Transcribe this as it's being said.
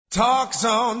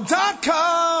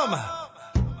TalkZone.com.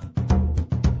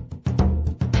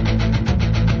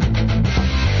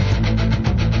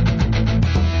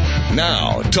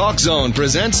 Now, Talk Zone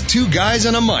presents Two Guys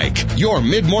and a Mic, your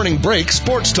mid-morning break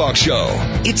sports talk show.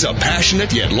 It's a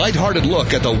passionate yet lighthearted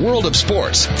look at the world of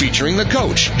sports, featuring the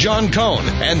coach, John Cohn,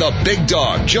 and the big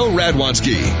dog, Joe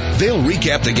Radwanski. They'll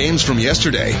recap the games from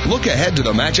yesterday, look ahead to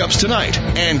the matchups tonight,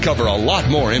 and cover a lot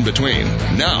more in between.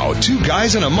 Now, Two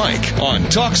Guys and a Mic on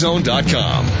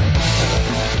TalkZone.com.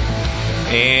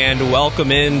 And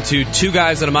welcome into Two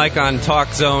Guys and a Mic on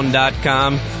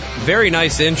TalkZone.com. Very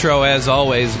nice intro as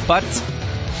always, but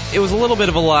it was a little bit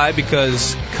of a lie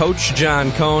because Coach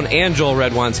John Cohn and Joel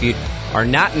Radwanski are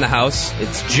not in the house.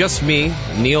 It's just me,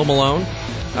 Neil Malone.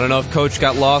 I don't know if Coach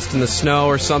got lost in the snow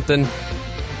or something.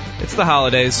 It's the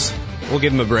holidays. We'll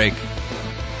give him a break.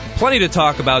 Plenty to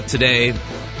talk about today.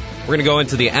 We're going to go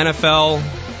into the NFL,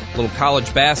 a little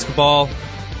college basketball.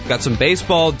 Got some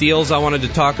baseball deals I wanted to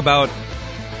talk about.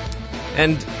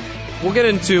 And we'll get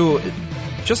into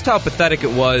just how pathetic it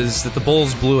was that the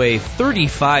Bulls blew a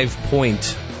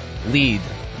 35-point lead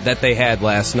that they had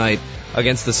last night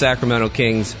against the Sacramento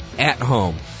Kings at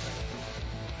home.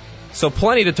 So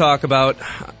plenty to talk about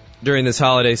during this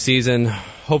holiday season.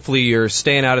 Hopefully you're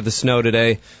staying out of the snow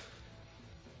today.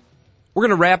 We're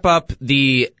going to wrap up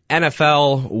the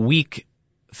NFL Week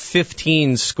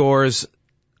 15 scores.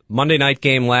 Monday night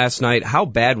game last night. How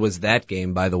bad was that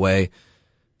game, by the way?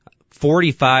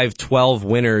 45-12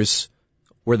 winners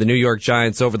were the New York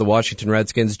Giants over the Washington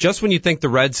Redskins. Just when you think the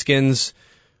Redskins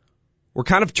were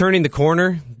kind of turning the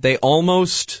corner, they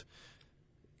almost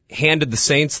handed the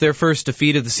Saints their first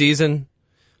defeat of the season.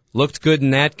 Looked good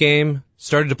in that game.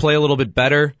 Started to play a little bit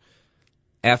better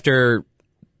after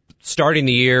starting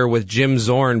the year with Jim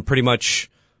Zorn pretty much,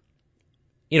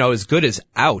 as good as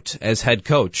out as head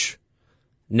coach.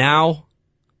 Now,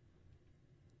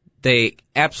 they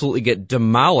absolutely get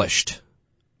demolished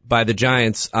by the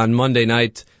Giants on Monday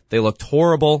night. They looked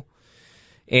horrible.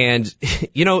 And,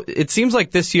 it seems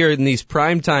like this year in these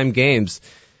primetime games,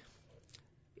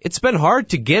 it's been hard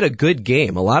to get a good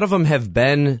game. A lot of them have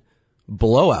been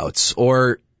blowouts,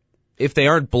 or if they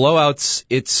aren't blowouts,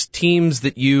 it's teams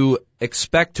that you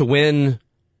expect to win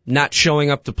not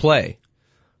showing up to play.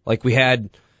 Like we had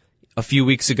a few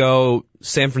weeks ago,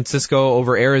 San Francisco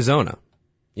over Arizona.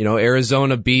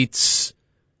 Arizona beats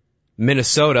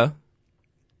Minnesota.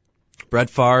 Brett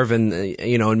Favre and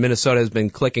Minnesota has been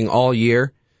clicking all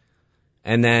year.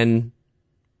 And then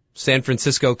San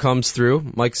Francisco comes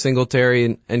through, Mike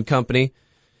Singletary and company,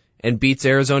 and beats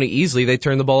Arizona easily. They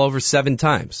turn the ball over 7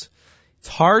 times. It's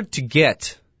hard to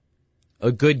get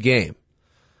a good game.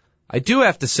 I do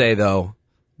have to say, though,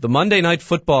 the Monday Night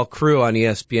Football crew on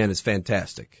ESPN is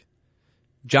fantastic.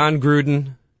 John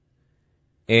Gruden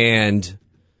and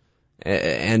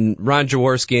Ron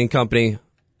Jaworski and company,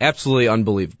 absolutely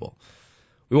unbelievable.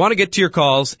 We want to get to your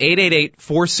calls.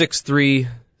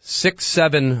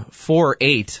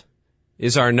 888-463-6748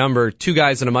 is our number. Two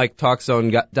Guys and a Mic,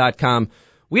 TalkZone.com.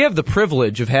 We have the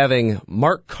privilege of having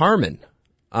Mark Carman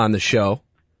on the show,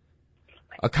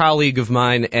 a colleague of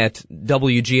mine at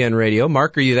WGN Radio.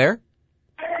 Mark, are you there?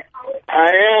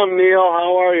 I am, Neil.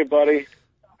 How are you, buddy?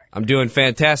 I'm doing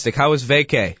fantastic. How was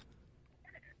vacay?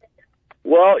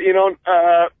 Well,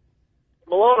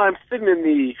 Malone, I'm sitting in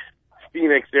the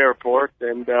Phoenix airport,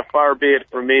 and far be it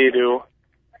for me to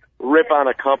rip on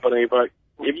a company, but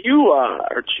if you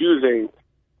are choosing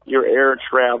your air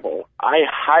travel, I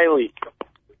highly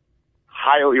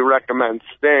recommend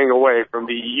staying away from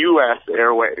the U.S.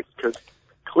 Airways, because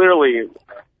clearly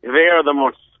they are the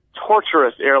most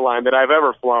torturous airline that I've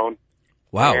ever flown.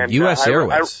 Wow, and, U.S.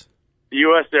 Airways.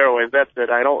 U.S. Airways, that's it.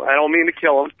 I don't mean to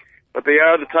kill them, but they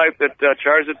are the type that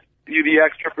charges you the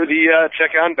extra for the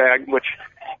check-on bag, which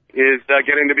is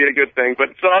getting to be a good thing. But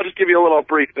so I'll just give you a little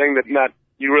brief thing that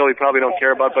you really probably don't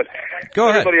care about. But go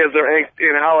ahead. Everybody has their angst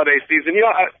in holiday season.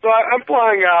 So I'm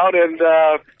flying out, and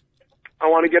I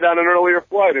want to get on an earlier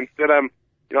flight. Instead, I'm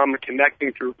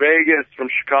connecting through Vegas, from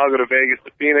Chicago to Vegas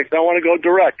to Phoenix. I want to go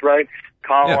direct, right?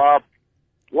 Call up.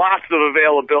 Lots of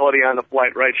availability on the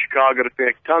flight, right? Chicago to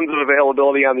Phoenix. Tons of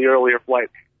availability on the earlier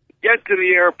flight. Get to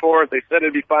the airport. They said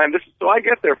it'd be fine. So I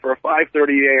get there for a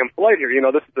 5:30 a.m. flight here.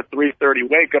 This is a 3:30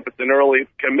 wake up. It's an early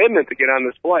commitment to get on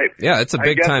this flight. Yeah, it's a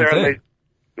big time thing.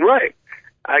 Right.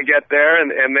 I get there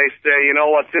and they say, you know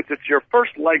what, since it's your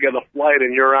first leg of the flight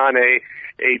and you're on a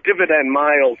dividend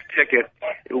miles ticket,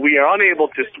 we are unable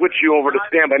to switch you over to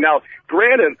standby. Now,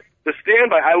 granted, the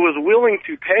standby, I was willing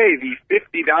to pay the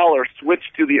 $50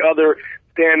 switch to the other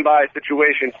standby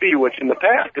situation fee, which in the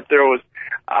past, if there was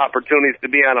opportunities to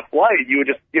be on a flight, you would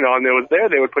just, and it was there,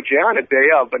 they would put you on a day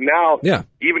of. But now,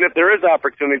 even if there is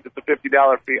opportunities, it's a $50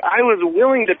 fee. I was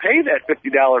willing to pay that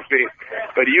 $50 fee,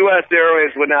 but U.S.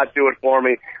 Airways would not do it for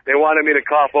me. They wanted me to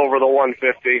cough over the $150,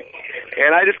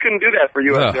 and I just couldn't do that for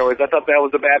U.S. Airways. I thought that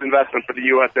was a bad investment for the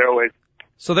U.S. Airways.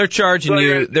 So they're charging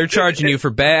you. They're charging you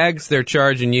for bags. They're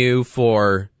charging you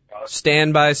for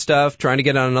standby stuff. Trying to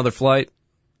get on another flight.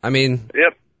 I mean,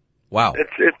 yep. Wow.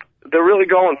 They're really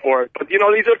going for it. But these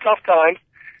are tough times,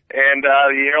 and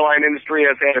the airline industry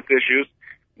has had its issues.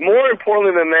 More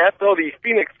importantly than that, though, the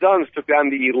Phoenix Suns took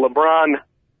on the LeBron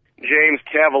James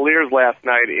Cavaliers last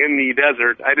night in the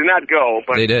desert. I did not go,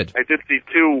 but they did. I did see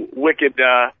two wicked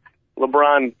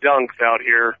LeBron dunks out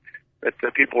here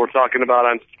that people were talking about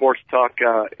on Sports Talk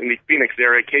in the Phoenix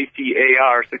area,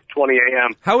 KTAR, 6:20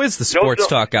 a.m. How is the Sports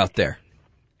Talk out there?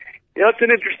 That's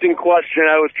an interesting question.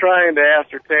 I was trying to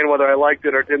ascertain whether I liked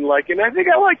it or didn't like it, and I think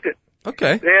I liked it.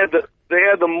 Okay. They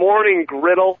had the morning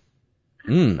griddle.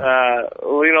 They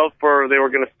were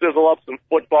going to sizzle up some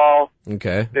football.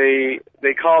 Okay.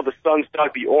 They called the Sun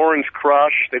Stock the Orange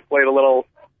Crush. They played a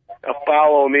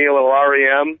Follow Me, a little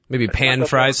REM. Maybe pan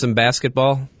fry some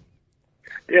basketball.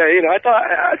 Yeah,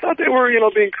 I thought they were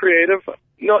being creative.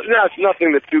 No, that's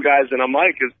nothing that two guys and a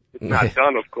mic is not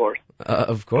done, of course.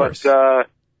 Of course. But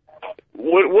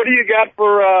what do you got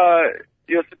for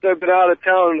since I've been out of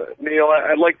town, Neil?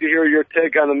 I'd like to hear your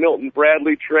take on the Milton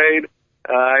Bradley trade.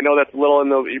 I know that's a little in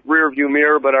the rearview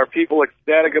mirror, but are people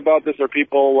ecstatic about this? Are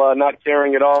people not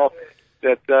caring at all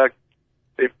that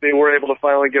if they were able to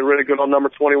finally get rid of good old number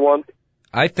 21?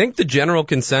 I think the general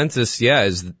consensus,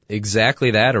 is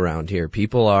exactly that around here.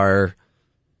 People are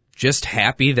just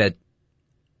happy that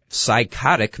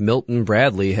psychotic Milton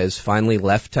Bradley has finally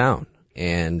left town.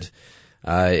 And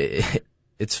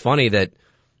it's funny that,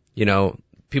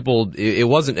 people, it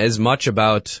wasn't as much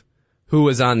about who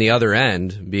was on the other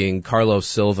end, being Carlos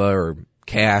Silva or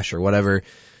Cash or whatever.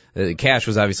 Cash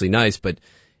was obviously nice, but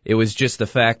it was just the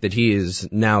fact that he is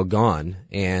now gone.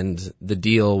 And the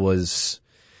deal was,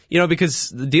 because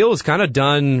the deal was kind of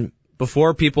done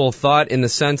before people thought, in the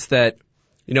sense that,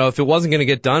 if it wasn't going to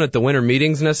get done at the winter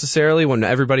meetings necessarily, when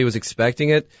everybody was expecting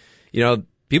it,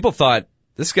 people thought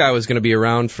this guy was going to be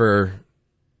around for,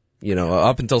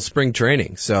 up until spring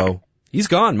training. So he's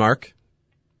gone, Mark.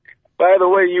 By the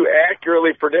way, you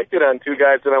accurately predicted on two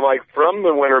guys that I'm like from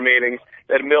the winter meetings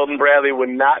that Milton Bradley would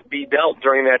not be dealt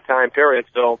during that time period.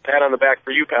 So pat on the back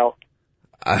for you, pal.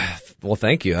 Well,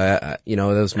 thank you. That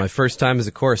was my first time as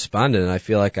a correspondent, and I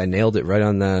feel like I nailed it right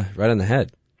on the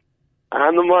head.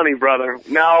 On the money, brother.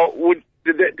 Now,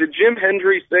 did Jim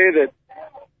Hendry say that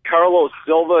Carlos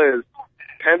Silva is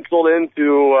penciled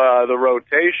into the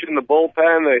rotation, the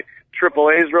bullpen, the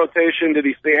AAA's rotation? Did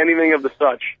he say anything of the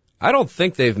such? I don't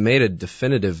think they've made a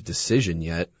definitive decision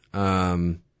yet.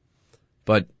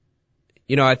 But,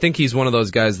 I think he's one of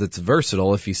those guys that's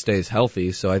versatile if he stays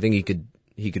healthy. So I think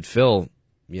he could fill,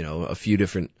 a few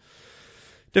different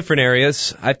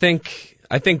areas. I think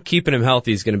keeping him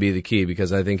healthy is going to be the key,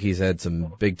 because I think he's had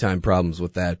some big time problems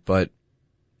with that. But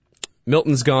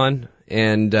Milton's gone,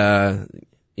 and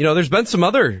there's been some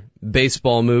other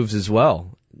baseball moves as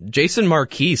well. Jason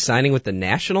Marquis signing with the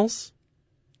Nationals.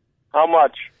 How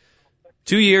much?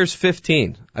 2 years,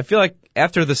 15. I feel like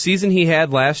after the season he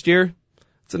had last year,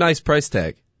 it's a nice price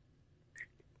tag.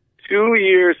 2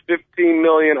 years, $15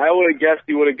 million. I would have guessed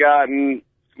he would have gotten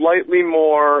slightly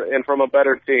more and from a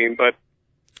better team, but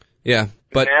yeah,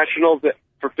 but Nationals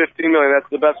for $15 million, that's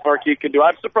the best Marquis could do.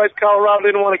 I'm surprised Colorado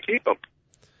didn't want to keep him.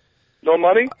 No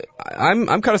money? I'm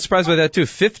kind of surprised by that too.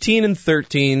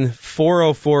 15-13,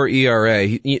 4.04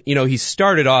 ERA. He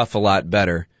started off a lot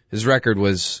better. His record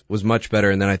was much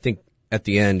better, and then I think at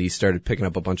the end he started picking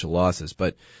up a bunch of losses.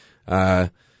 But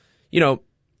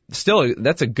still,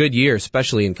 that's a good year,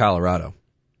 especially in Colorado.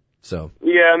 So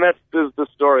yeah, and that's the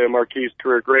story of Marquis'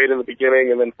 career. Great in the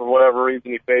beginning, and then for whatever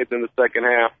reason he fades in the second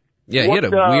half. Yeah, he had a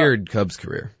weird Cubs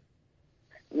career.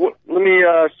 Let me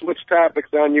switch topics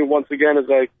on you once again as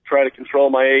I try to control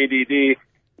my ADD.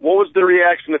 What was the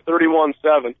reaction to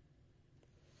 31-7?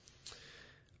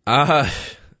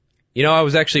 I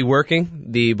was actually working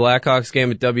the Blackhawks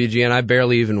game at WGN. I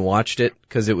barely even watched it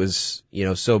because it was,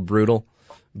 so brutal.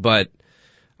 But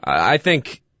I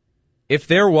think if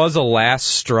there was a last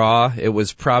straw, it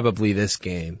was probably this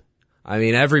game. I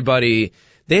mean, everybody,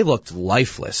 they looked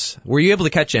lifeless. Were you able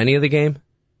to catch any of the game?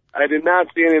 I did not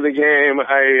see any of the game.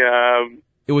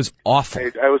 It was awful. I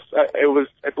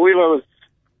believe I was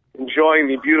enjoying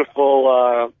the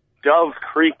beautiful Dove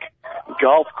Creek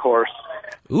golf course.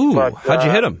 Ooh, how'd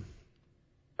you hit him?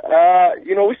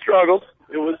 We struggled.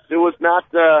 it was not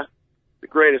the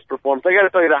greatest performance. I got to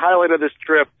tell you, the highlight of this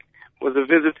trip was a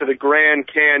visit to the Grand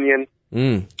Canyon.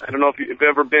 I don't know if you've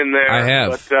ever been there. I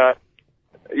have. But,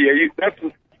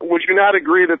 would you not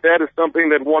agree that that is something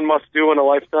that one must do in a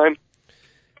lifetime?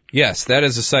 Yes, that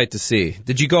is a sight to see.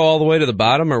 Did you go all the way to the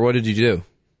bottom, or what did you do?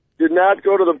 Did not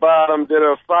go to the bottom. Did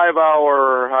a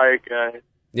 5-hour hike.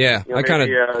 Yeah, I kind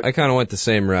of went the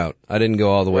same route. I didn't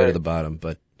go all the way to the bottom,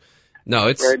 but no,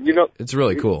 it's it's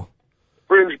really cool.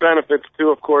 Fringe benefits too,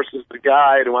 of course, is the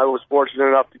guide, and I was fortunate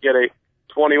enough to get a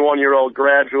 21-year-old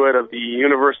graduate of the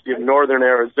University of Northern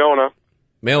Arizona.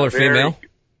 Male or female?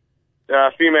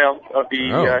 Female of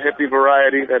the hippie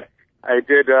variety that I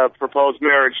did propose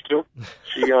marriage to.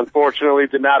 She unfortunately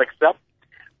did not accept.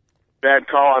 Bad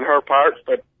call on her part,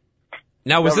 but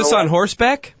now was this on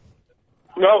horseback?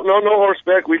 No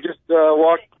horseback. We just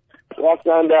walked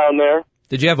on down there.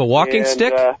 Did you have a walking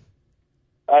stick?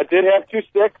 I did have 2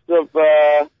 sticks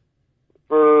because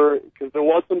there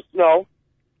was some snow,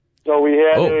 so we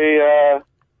had there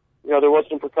was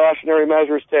some precautionary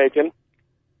measures taken.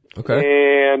 Okay.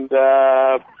 And it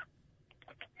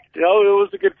was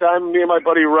a good time. Me and my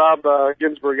buddy Rob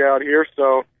Ginsburg out here,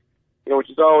 so which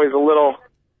is always a little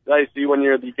dicey when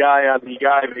you're the guy on the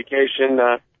guy vacation.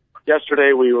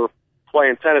 Yesterday we were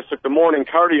playing tennis, took the morning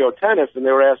cardio tennis, and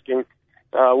they were asking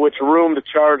which room to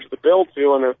charge the bill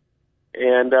to,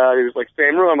 and he was like,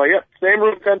 same room. I'm like, yep, same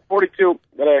room, 1042.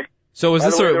 So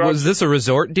was this a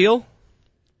resort deal?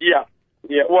 Yeah.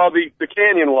 Well, the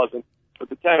canyon wasn't, but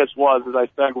the tennis was. As I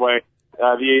segue,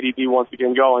 the ADD once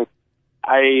again going.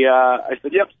 I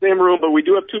said, yep, same room, but we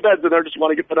do have 2 beds in there. Just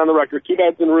want to get that on the record. 2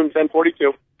 beds in room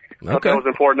 1042. Okay. That was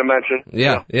important to mention.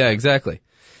 Yeah, exactly.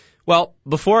 Well,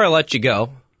 before I let you go,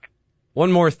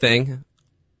 one more thing.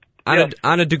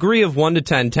 On a degree of 1 to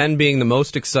 10, 10 being the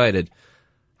most excited,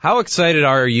 how excited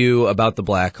are you about the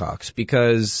Blackhawks?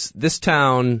 Because this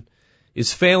town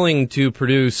is failing to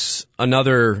produce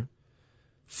another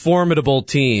formidable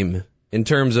team in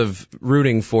terms of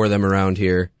rooting for them around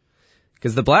here.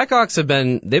 Because the Blackhawks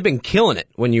they've been killing it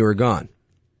when you were gone.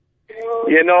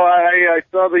 I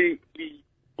saw the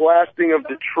blasting of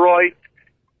Detroit,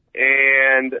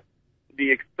 and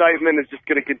the excitement is just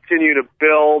going to continue to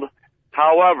build.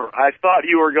 However, I thought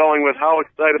you were going with how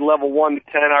excited level 1 to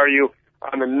 10 are you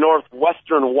on the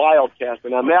Northwestern Wildcats,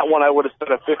 and on that one I would have said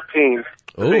a 15.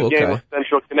 Oh, okay. Game with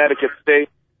Central Connecticut State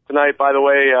tonight, by the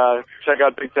way. Check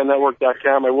out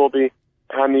BigTenNetwork.com. I will be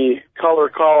on the color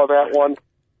call of that one.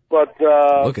 But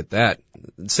look at that.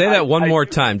 Say that one more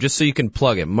time, just so you can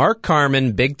plug it. Mark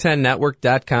Carman,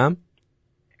 BigTenNetwork.com.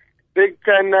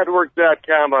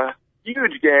 BigTenNetwork.com. A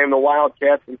huge game. The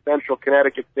Wildcats and Central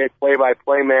Connecticut State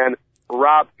play-by-play man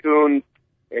Rob Coons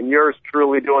and yours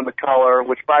truly doing the color,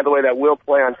 which, by the way, that will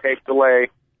play on tape delay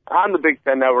on the Big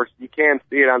Ten Network. You can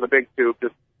see it on the Big Tube.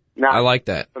 Just not I like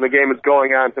that. When the game is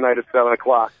going on tonight at 7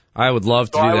 o'clock. I would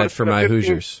love to do that for my 15,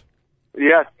 Hoosiers.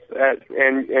 Yes,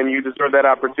 and you deserve that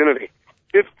opportunity.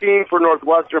 15 for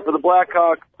Northwestern. For the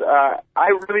Blackhawks, I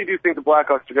really do think the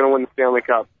Blackhawks are going to win the Stanley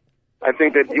Cup. I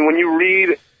think that when you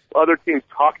read other teams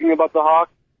talking about the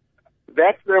Hawks,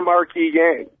 that's their marquee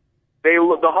game.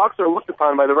 The Hawks are looked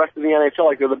upon by the rest of the NHL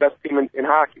like they're the best team in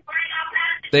hockey.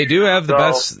 They do have the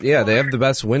best, they have the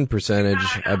best win percentage,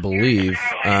 I believe.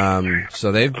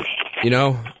 So they've,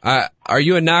 are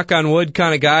you a knock on wood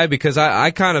kind of guy? Because I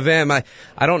kind of am. I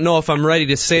don't know if I'm ready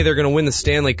to say they're going to win the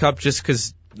Stanley Cup just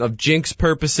because of jinx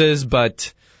purposes,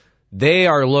 but they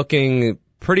are looking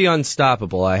pretty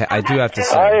unstoppable, I do have to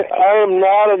say. I'm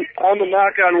a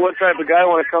knock on wood type of guy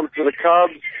when it comes to the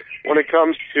Cubs, when it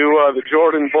comes to the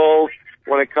Jordan Bulls,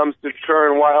 when it comes to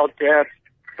current Wildcats.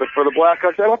 But for the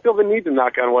Blackhawks, I don't feel the need to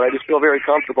knock on wood. I just feel very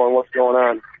comfortable in what's going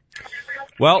on.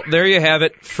 Well, there you have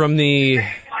it from the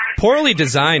poorly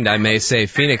designed, I may say,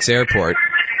 Phoenix Airport.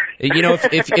 If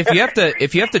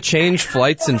you have to change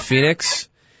flights in Phoenix,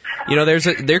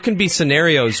 there can be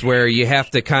scenarios where you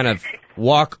have to kind of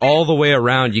walk all the way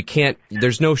around.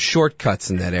 There's no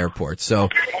shortcuts in that airport. So,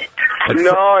 I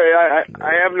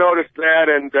have noticed that,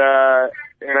 and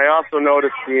I also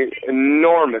noticed the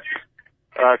enormous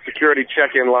security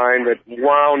check-in line that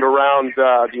wound around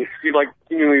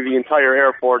seemingly the entire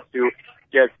airport to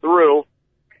get through.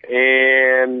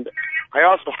 And I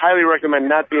also highly recommend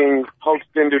not being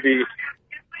hoaxed into the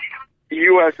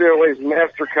U.S. Airways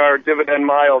MasterCard dividend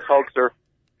miles hoaxer,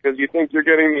 because you think you're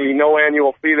getting the no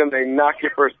annual fee, then they knock you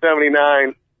for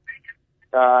 $79,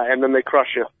 and then they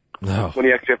crush you when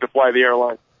you actually have to fly the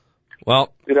airline.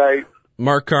 Well,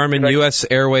 Mark Carman, U.S.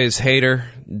 Airways hater,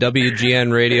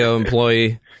 WGN radio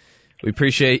employee, we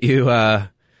appreciate you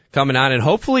coming on, and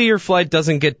hopefully your flight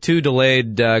doesn't get too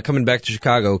delayed coming back to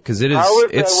Chicago, because it is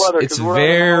it's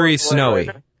very snowy,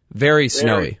 right? Very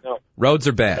snowy. Roads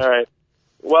are bad. All right.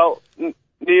 Well,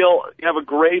 Neil, you have a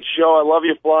great show. I love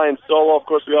you flying solo. Of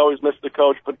course, we always miss the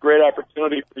coach, but great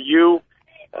opportunity for you.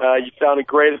 You sounded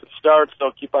great at the start,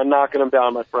 so keep on knocking them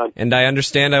down, my friend. And I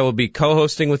understand I will be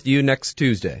co-hosting with you next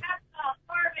Tuesday.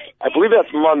 I believe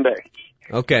that's Monday.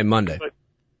 Okay, Monday. But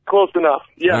close enough.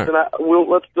 Yes, right.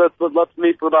 And let's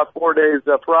meet for about 4 days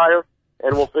prior,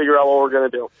 and we'll figure out what we're going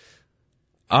to do.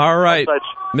 All right,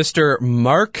 Mr.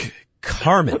 Mark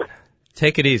Carman.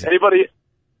 Take it easy. Anybody?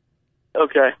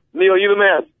 Okay. Neil, you the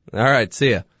man. All right,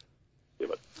 see ya.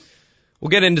 We'll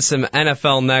get into some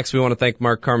NFL next. We want to thank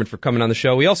Mark Carman for coming on the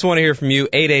show. We also want to hear from you,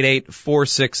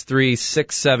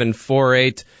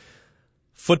 888-463-6748.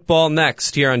 Football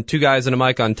next here on Two Guys and a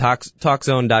Mic on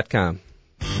TalkZone.com.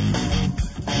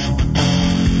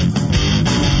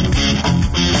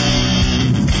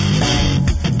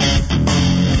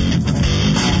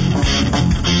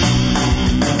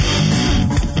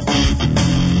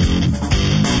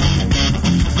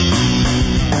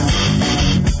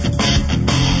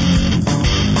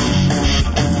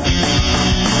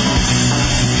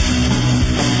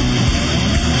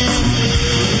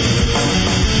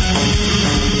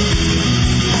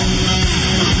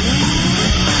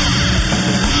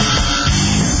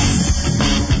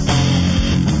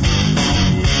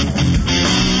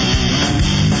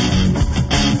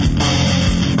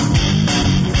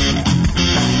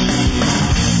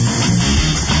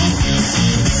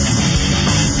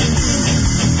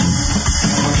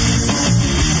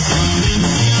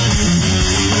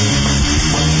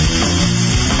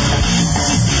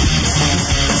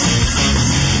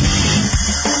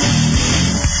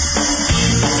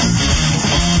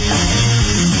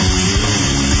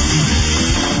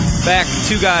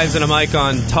 Two Guys and a Mic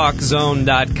on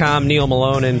TalkZone.com. Neil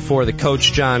Malone in for the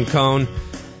coach, John Cohn.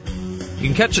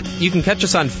 You can catch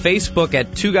us on Facebook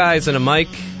at Two Guys and a Mic.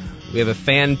 We have a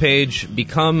fan page.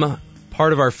 Become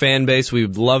part of our fan base. We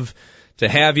would love to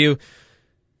have you.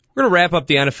 We're going to wrap up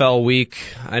the NFL week.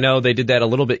 I know they did that a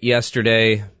little bit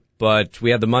yesterday, but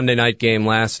we had the Monday night game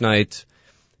last night.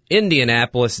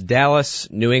 Indianapolis,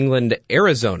 Dallas, New England,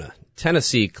 Arizona,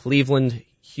 Tennessee, Cleveland,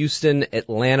 Houston,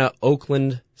 Atlanta,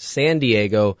 Oakland, San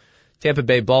Diego, Tampa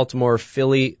Bay, Baltimore,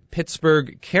 Philly,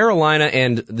 Pittsburgh, Carolina,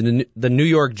 and the New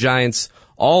York Giants,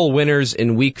 all winners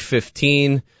in Week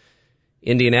 15.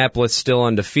 Indianapolis still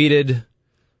undefeated.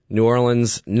 New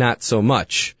Orleans, not so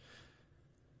much.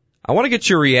 I want to get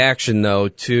your reaction, though,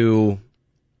 to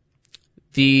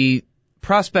the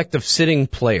prospect of sitting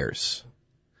players.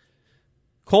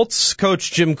 Colts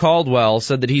coach Jim Caldwell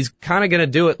said that he's kind of going to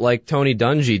do it like Tony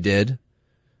Dungy did,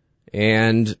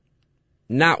 and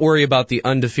not worry about the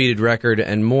undefeated record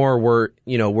and more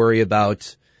worry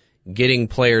about getting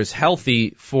players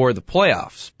healthy for the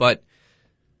playoffs. But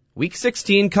Week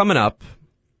 16 coming up,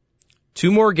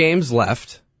 2 more games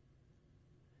left.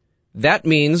 That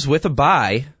means with a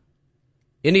bye,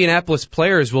 Indianapolis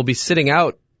players will be sitting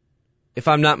out, if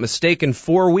I'm not mistaken,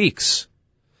 4 weeks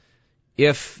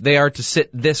if they are to sit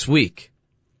this week.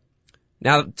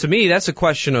 Now, to me, that's a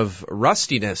question of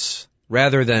rustiness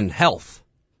rather than health.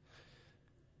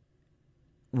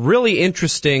 Really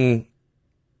interesting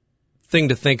thing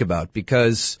to think about,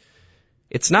 because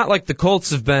it's not like the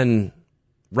Colts have been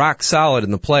rock solid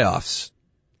in the playoffs.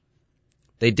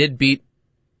 They did beat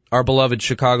our beloved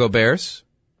Chicago Bears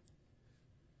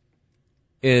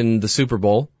in the Super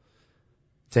Bowl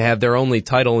to have their only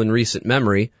title in recent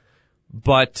memory,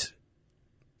 but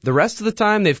the rest of the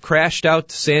time they've crashed out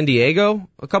to San Diego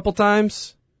a couple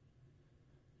times,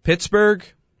 Pittsburgh.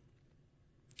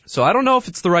 So I don't know if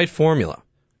it's the right formula.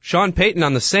 Sean Payton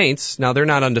on the Saints, now they're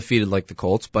not undefeated like the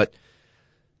Colts, but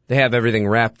they have everything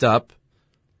wrapped up.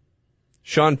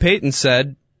 Sean Payton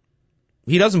said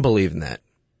he doesn't believe in that.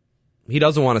 He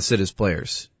doesn't want to sit his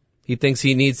players. He thinks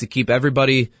he needs to keep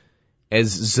everybody as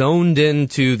zoned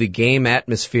into the game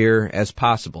atmosphere as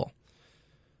possible.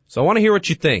 So I want to hear what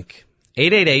you think.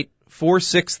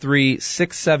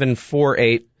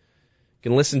 888-463-6748. You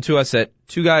can listen to us at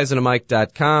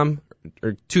twoguysandamic.com,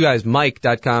 or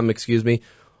twoguysmic.com,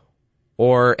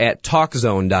 or at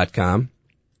talkzone.com.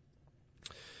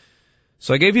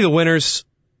 So I gave you the winners.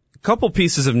 A couple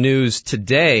pieces of news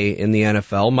today in the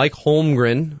NFL. Mike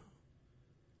Holmgren,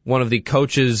 one of the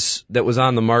coaches that was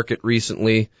on the market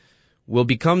recently, will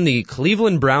become the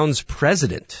Cleveland Browns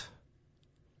president.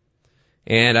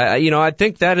 And I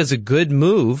think that is a good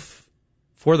move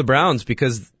for the Browns,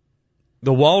 because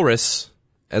the Walrus,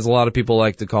 as a lot of people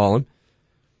like to call him,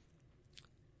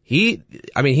 he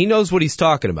knows what he's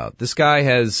talking about. This guy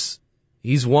has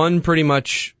He's won pretty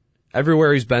much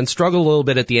everywhere he's been. Struggled a little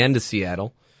bit at the end of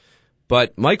Seattle.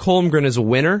 But Mike Holmgren is a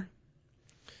winner.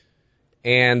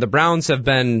 And the Browns have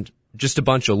been just a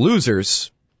bunch of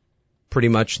losers pretty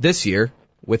much this year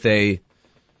with a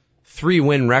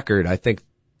 3-win record, I think,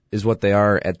 is what they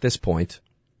are at this point.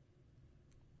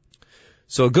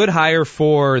 So a good hire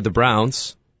for the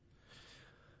Browns.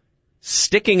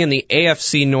 Sticking in the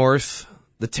AFC North,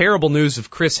 the terrible news of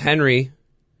Chris Henry,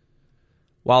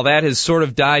 while that has sort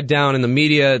of died down in the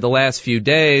media the last few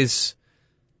days,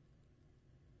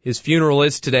 his funeral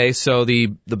is today, so the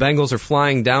Bengals are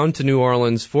flying down to New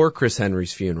Orleans for Chris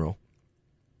Henry's funeral.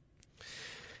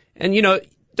 And,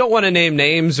 don't want to name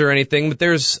names or anything, but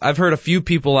I've heard a few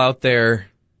people out there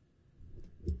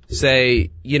say,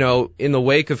 in the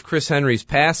wake of Chris Henry's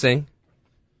passing,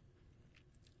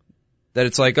 that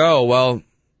it's like, oh, well,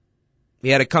 he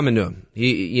had it coming to him.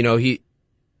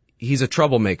 He's a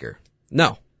troublemaker.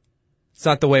 No, it's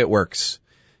not the way it works.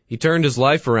 He turned his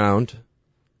life around,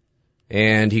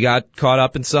 and he got caught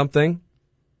up in something,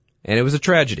 and it was a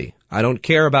tragedy. I don't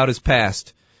care about his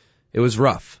past. It was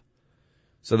rough.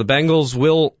 So the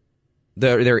Bengals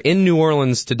they're in New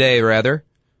Orleans today,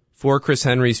 for Chris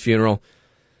Henry's funeral.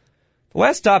 The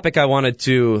last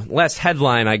last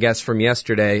headline, I guess, from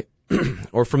yesterday,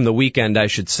 or from the weekend, I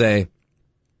should say,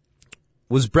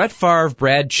 was Brett Favre,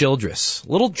 Brad Childress.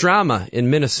 Little drama in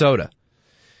Minnesota.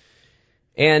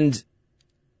 And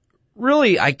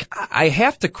really, I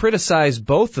have to criticize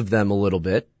both of them a little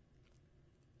bit.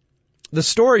 The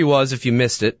story was, if you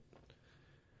missed it,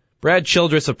 Brad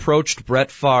Childress approached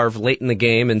Brett Favre late in the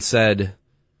game and said,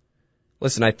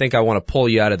 listen, I think I want to pull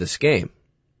you out of this game.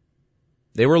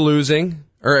 They were losing,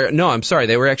 they were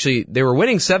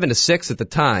winning 7-6 at the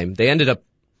time. They ended up,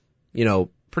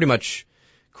 pretty much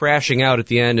crashing out at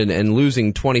the end and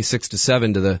losing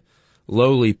 26-7 to the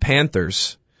lowly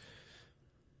Panthers.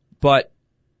 But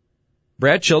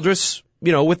Brad Childress,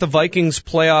 with the Vikings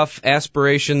playoff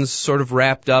aspirations sort of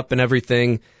wrapped up and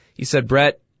everything, he said,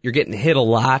 Brett, you're getting hit a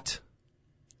lot.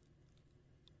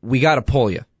 We got to pull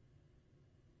you.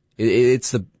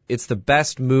 It's the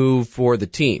best move for the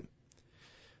team.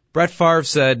 Brett Favre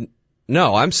said,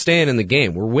 no, I'm staying in the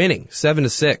game. We're winning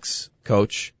 7-6,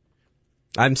 coach.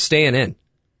 I'm staying in.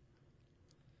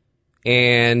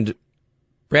 And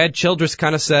Brad Childress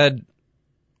kind of said,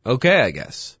 okay, I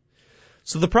guess.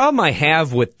 So the problem I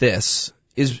have with this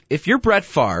is if you're Brett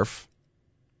Favre,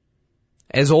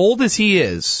 as old as he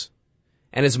is,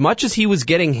 and as much as he was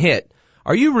getting hit,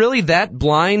 are you really that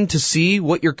blind to see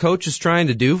what your coach is trying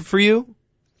to do for you?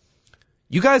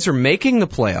 You guys are making the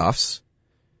playoffs.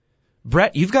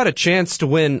 Brett, you've got a chance to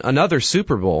win another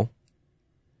Super Bowl.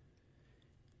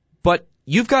 But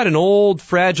you've got an old,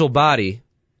 fragile body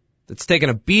that's taken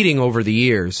a beating over the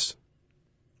years.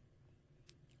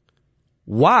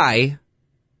 Why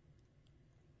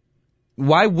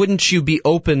wouldn't you be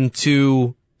open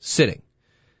to sitting?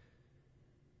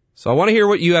 So I want to hear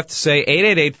what you have to say.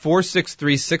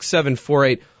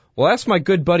 888-463-6748. We'll ask my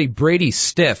good buddy Brady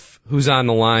Stiff, who's on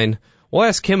the line. We'll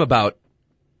ask him about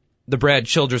the Brad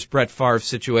Childress, Brett Favre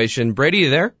situation. Brady, you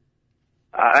there?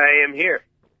 I am here.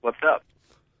 What's up?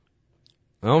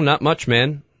 Oh, not much,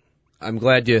 man. I'm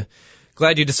glad you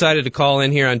decided to call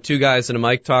in here on Two Guys in a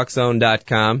Mic,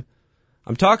 TalkZone.com.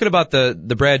 I'm talking about the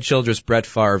Brad Childress, Brett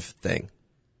Favre thing.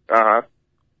 Uh-huh.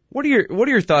 What are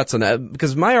your thoughts on that?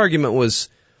 Because my argument was,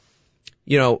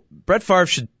 Brett Favre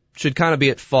should kind of be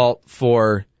at fault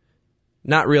for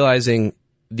not realizing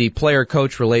the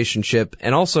player-coach relationship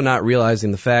and also not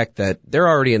realizing the fact that they're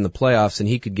already in the playoffs and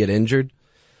he could get injured.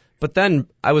 But then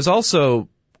I was also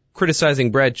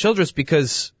criticizing Brad Childress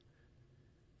because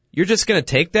you're just going to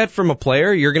take that from a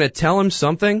player? You're going to tell him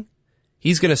something?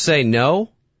 He's going to say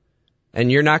no?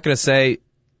 And you're not going to say,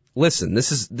 listen,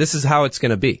 this is how it's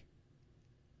going to be.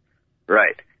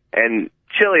 Right. And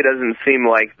Chili doesn't seem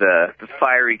like the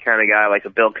fiery kind of guy like a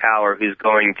Bill Cowher who's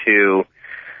going to,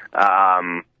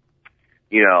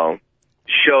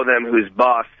 show them who's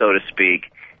boss, so to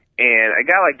speak. And a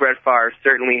guy like Brett Favre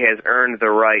certainly has earned the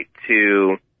right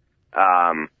to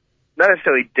not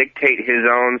necessarily dictate his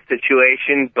own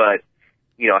situation, but,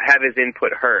 have his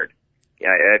input heard.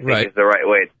 I think is the right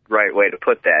way to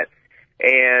put that.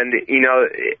 And,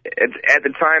 it's, at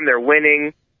the time they're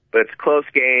winning, but it's a close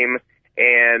game.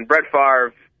 And Brett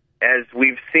Favre, as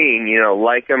we've seen,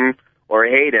 like him or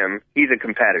hate him, he's a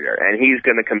competitor, and he's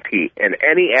going to compete. And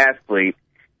any athlete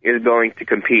is going to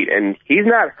compete. And he's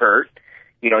not hurt.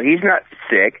 He's not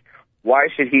sick. Why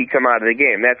should he come out of the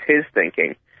game? That's his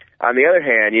thinking. On the other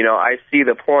hand, I see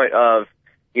the point of,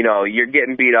 you're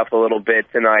getting beat up a little bit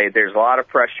tonight. There's a lot of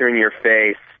pressure in your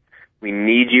face. We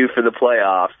need you for the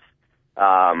playoffs.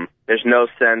 There's no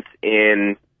sense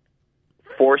in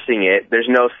forcing it. There's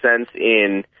no sense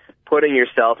in putting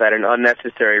yourself at an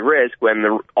unnecessary risk when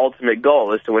the ultimate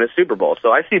goal is to win a Super Bowl.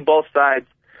 So I see both sides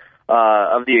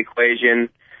of the equation.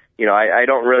 You know, I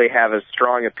don't really have a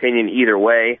strong opinion either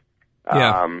way.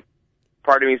 Yeah.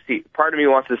 Part of me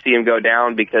wants to see him go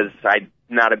down because I'm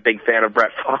not a big fan of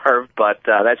Brett Favre, but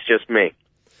that's just me.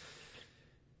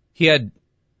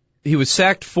 He was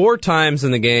sacked 4 times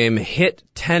in the game, hit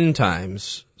 10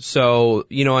 times. So,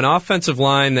 you know, an offensive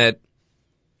line that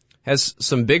has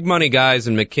some big money guys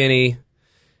in McKinney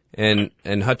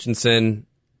and Hutchinson,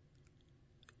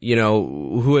 you know,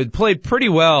 who had played pretty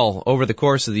well over the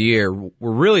course of the year, were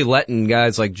really letting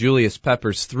guys like Julius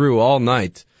Peppers through all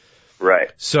night.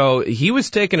 Right. So he was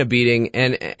taking a beating,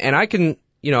 and I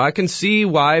can see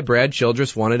why Brad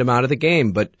Childress wanted him out of the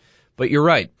game, but you're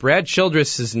right. Brad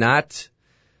Childress is not,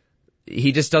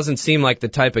 he just doesn't seem like the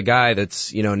type of guy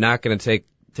that's, you know, not going to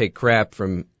take crap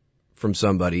from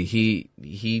somebody.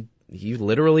 He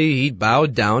literally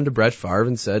bowed down to Brett Favre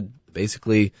and said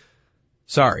basically,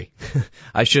 sorry.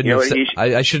 I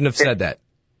shouldn't have said that.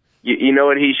 You know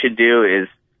what he should do is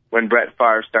when Brett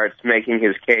Favre starts making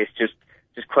his case, just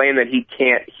claim that he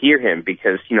can't hear him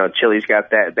because, you know, Chili's got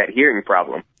that hearing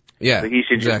problem. Yeah, so he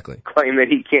should exactly. just claim that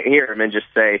he can't hear him and just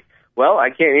say, well, I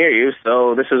can't hear you,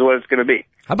 so this is what it's going to be.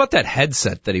 How about that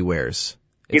headset that he wears?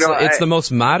 It's the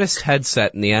most modest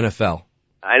headset in the NFL.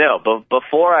 I know, but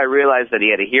before I realized that he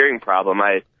had a hearing problem,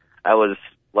 I was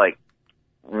like,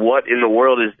 what in the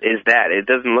world is that? It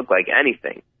doesn't look like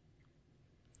anything.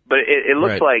 But it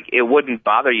looks Right. like it wouldn't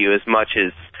bother you as much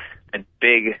as a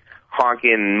big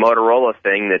honking Motorola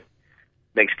thing that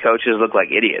makes coaches look like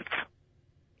idiots.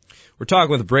 We're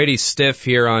talking with Brady Stiff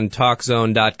here on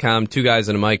TalkZone.com, 2 guys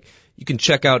and a mic. You can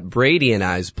check out Brady and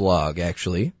I's blog,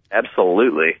 actually.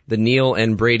 Absolutely. The Neil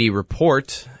and Brady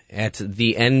Report at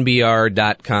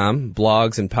thenbr.com,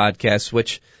 blogs and podcasts,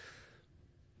 which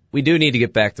we do need to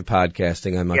get back to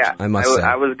podcasting, I must say.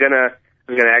 I was gonna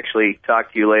actually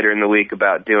talk to you later in the week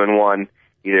about doing one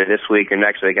either this week or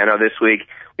next week. I know this week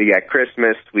we got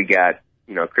Christmas, we got,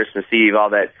 you know, Christmas Eve,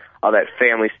 all that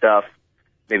family stuff,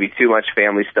 maybe too much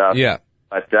family stuff. Yeah.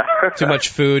 But too much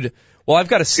food. Well, I've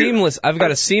got a seamless segue. Happen. I've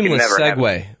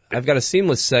got a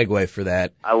seamless segue for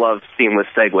that. I love seamless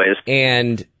segues.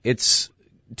 And it's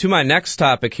to my next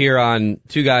topic here on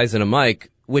 2 Guys and a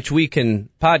Mic, which we can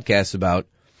podcast about.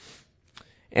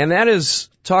 And that is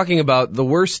talking about the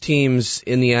worst teams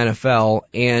in the NFL.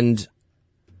 And,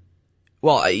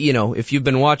 well, you know, if you've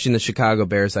been watching the Chicago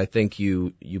Bears, I think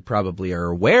you probably are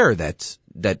aware that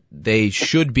they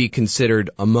should be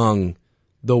considered among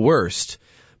the worst.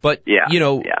 But,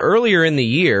 earlier in the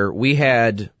year, we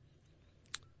had,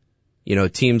 you know,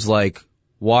 teams like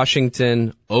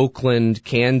Washington, Oakland,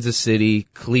 Kansas City,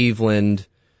 Cleveland,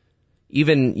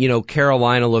 even, you know,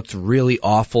 Carolina looked really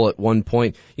awful at one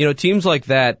point. You know, teams like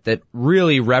that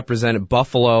really represented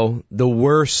Buffalo, the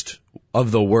worst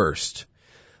of the worst.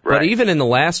 Right. But even in the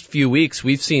last few weeks,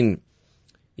 we've seen,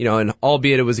 you know, and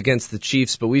albeit it was against the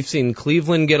Chiefs, but we've seen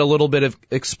Cleveland get a little bit of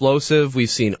explosive. We've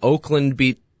seen Oakland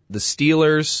beat the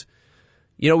Steelers.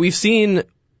 You know, we've seen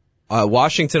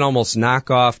Washington almost knock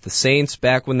off the Saints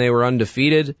back when they were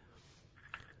undefeated.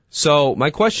 So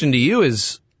my question to you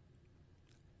is,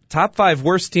 top 5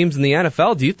 worst teams in the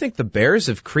NFL, do you think the Bears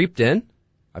have creeped in?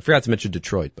 I forgot to mention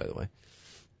Detroit, by the way.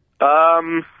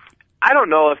 I don't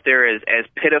know if they're as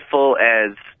pitiful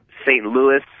as St.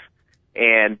 Louis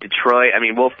and Detroit. I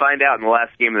mean, we'll find out in the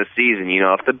last game of the season. You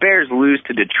know, if the Bears lose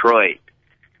to Detroit,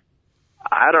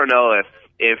 I don't know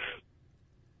if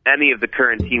any of the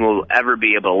current team will ever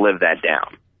be able to live that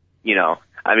down. You know,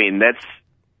 I mean, that's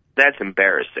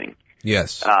embarrassing.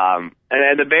 Yes. And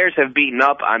the Bears have beaten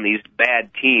up on these bad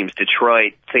teams,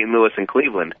 Detroit, St. Louis, and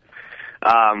Cleveland.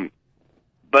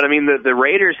 But, I mean, the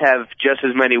Raiders have just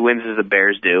as many wins as the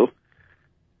Bears do.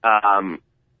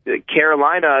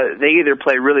 Carolina, they either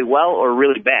play really well or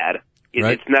really bad.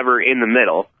 Right. It's never in the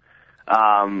middle.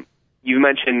 You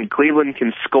mentioned Cleveland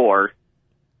can score.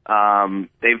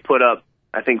 They've put up,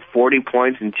 I think, 40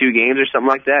 points in 2 games or something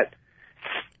like that.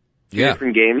 Two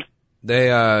different games.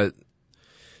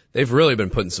 They've really been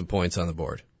putting some points on the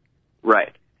board.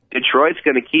 Right. Detroit's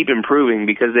going to keep improving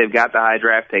because they've got the high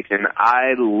draft picks, and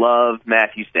I love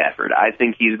Matthew Stafford. I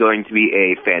think he's going to be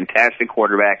a fantastic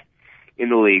quarterback in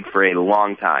the league for a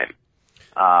long time.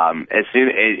 As soon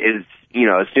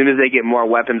as they get more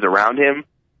weapons around him,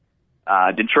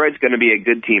 Detroit's going to be a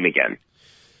good team again.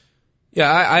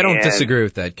 Yeah, I don't disagree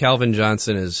with that. Calvin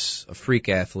Johnson is a freak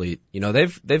athlete. You know,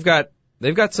 they've got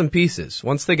some pieces.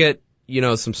 Once they get, you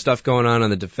know, some stuff going on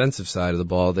the defensive side of the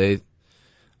ball,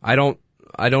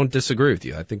 I don't disagree with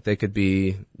you. I think they could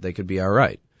be all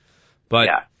right. But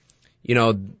yeah.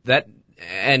 That,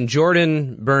 and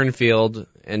Jordan Burnfield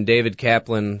and David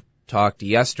Kaplan talked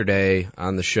yesterday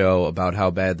on the show about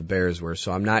how bad the Bears were.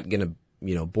 So I'm not going to,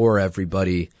 bore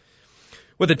everybody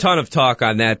with a ton of talk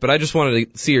on that, but I just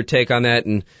wanted to see your take on that.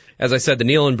 And as I said, the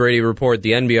Neil and Brady report,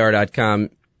 the NBR.com,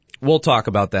 we'll talk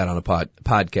about that on a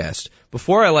podcast.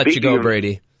 Before I let you go,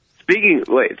 Brady. Speaking of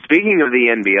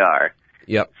the NBR,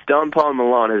 yep. Stone Paul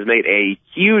Malone has made a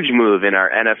huge move in our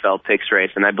NFL picks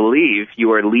race, and I believe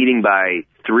you are leading by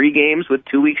 3 games with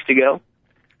 2 weeks to go.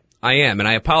 I am, and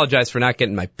I apologize for not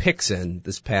getting my picks in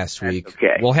this past week.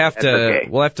 Okay. We'll have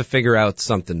to figure out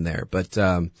something there, but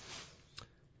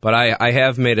I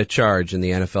have made a charge in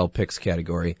the NFL picks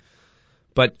category.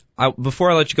 But before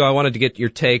I let you go, I wanted to get your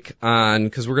take on,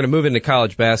 because we're going to move into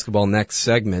college basketball next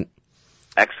segment.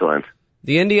 Excellent.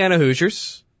 The Indiana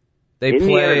Hoosiers, they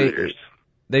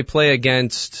play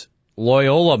against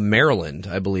Loyola, Maryland,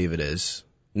 I believe it is,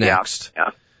 next. Yeah.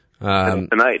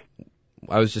 Tonight.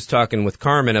 I was just talking with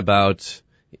Carmen about,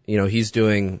 he's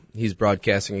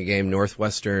broadcasting a game,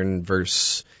 Northwestern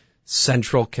versus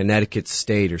Central Connecticut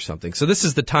State or something. So this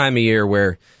is the time of year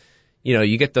where,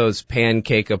 you get those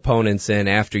pancake opponents in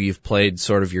after you've played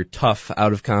sort of your tough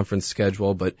out-of-conference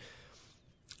schedule. But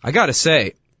I got to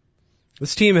say,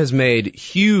 this team has made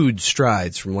huge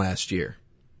strides from last year.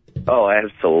 Oh,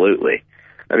 absolutely.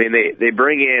 I mean, they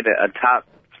bring in a top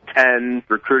 10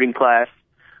 recruiting class.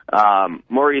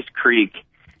 Maurice Creek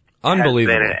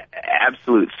Unbelievable. has been an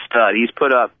absolute stud. He's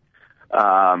put up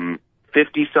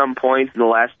 50-some points in the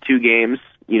last 2 games,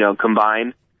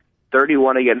 combined.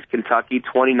 31 against Kentucky,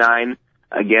 29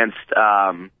 against,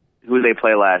 who did they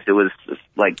play last? It was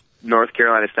like North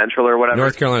Carolina Central or whatever?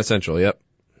 North Carolina Central, yep.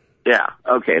 Yeah,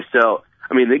 okay. So,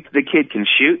 I mean, the kid can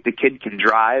shoot. The kid can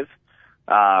drive.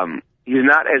 He's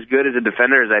not as good as a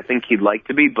defender as I think he'd like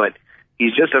to be, but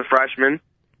he's just a freshman.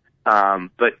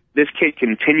 But this kid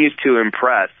continues to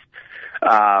impress.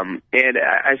 And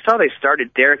I saw they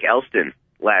started Derek Elston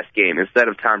last game instead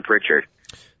of Tom Pritchard.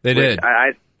 They did.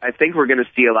 I think we're going to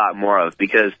see a lot more of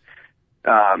because,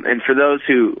 and for those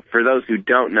who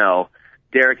don't know,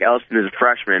 Derek Elston is a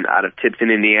freshman out of Tipton,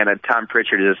 Indiana. Tom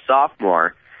Pritchard is a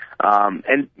sophomore.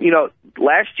 And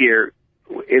last year,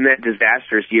 in that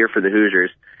disastrous year for the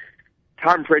Hoosiers,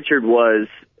 Tom Pritchard was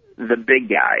the big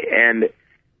guy. And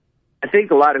I think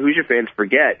a lot of Hoosier fans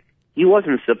forget he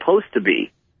wasn't supposed to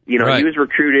be. Right. He was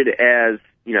recruited as,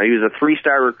 he was a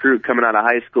 3-star recruit coming out of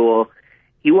high school.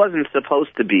 He wasn't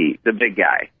supposed to be the big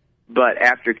guy. But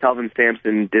after Kelvin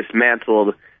Sampson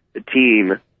dismantled the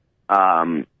team,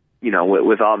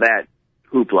 with all that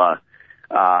hoopla,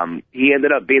 he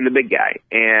ended up being the big guy.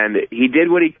 And he did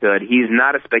what he could. He's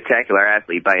not a spectacular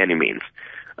athlete by any means.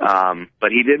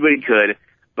 But he did what he could.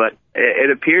 But it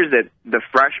appears that the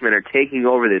freshmen are taking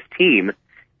over this team.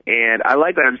 And I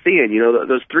like what I'm seeing.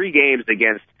 Those 3 games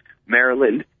against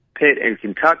Maryland, Pitt, and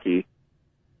Kentucky,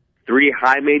 3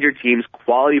 high major teams,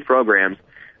 quality programs.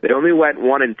 They only went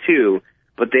 1-2,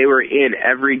 but they were in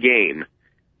every game.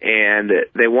 And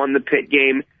they won the Pitt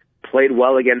game, played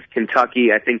well against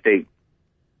Kentucky. I think they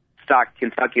stocked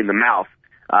Kentucky in the mouth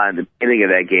in the beginning of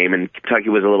that game, and Kentucky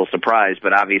was a little surprised,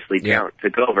 but obviously talent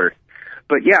took over.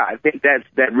 But yeah, I think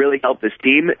that really helped this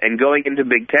team. And going into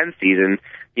Big Ten season,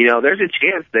 there's a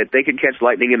chance that they could catch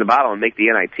lightning in the bottle and make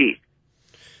the NIT.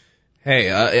 Hey,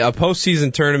 a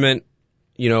postseason tournament,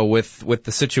 with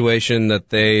the situation that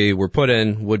they were put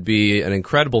in, would be an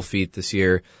incredible feat this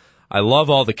year. I love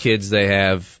all the kids they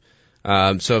have.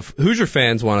 So if Hoosier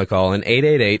fans want to call in,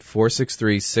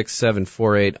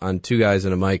 888-463-6748 on 2 Guys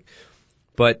and a Mic.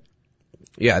 But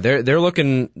yeah, they're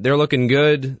looking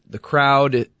good. The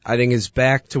crowd, I think, is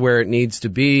back to where it needs to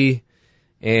be,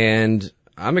 and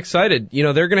I'm excited.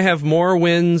 They're going to have more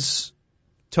wins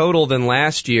total than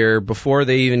last year before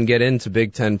they even get into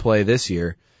Big Ten play this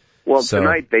year. Well,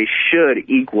 tonight they should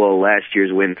equal last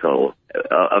year's win total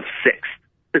of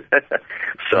 6.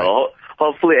 So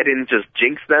hopefully I didn't just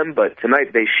jinx them, but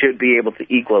tonight they should be able to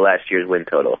equal last year's win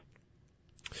total.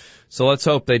 So let's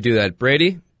hope they do that.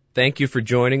 Brady, thank you for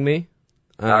joining me.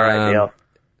 All right, Neil.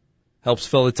 Helps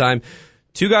fill the time.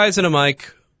 2 Guys and a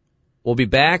Mic. We'll be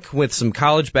back with some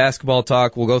college basketball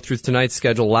talk. We'll go through tonight's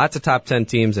schedule. Lots of top 10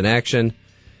 teams in action.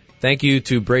 Thank you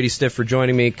to Brady Stiff for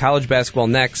joining me. College basketball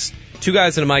next. 2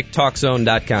 Guys and a Mic,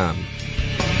 TalkZone.com.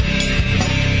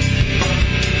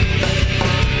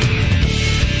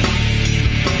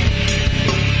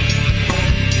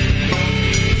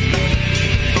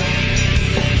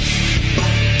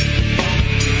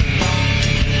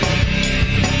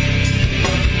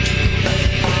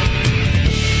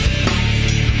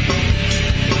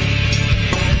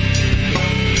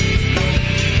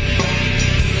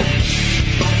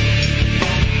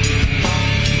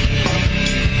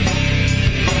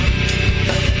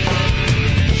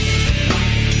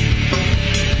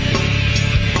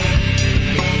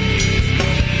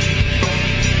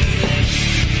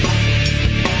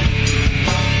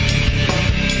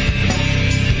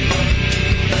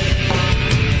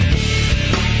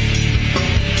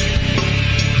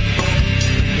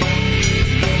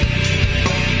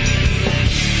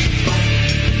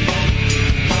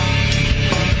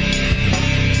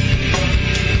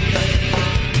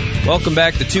 Welcome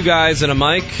back to Two Guys and a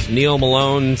Mic. Neil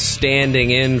Malone standing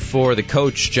in for the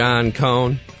coach, John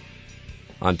Cohn,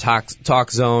 on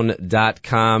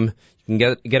TalkZone.com. You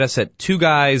can get us at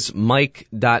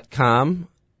twoguysmike.com.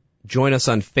 Join us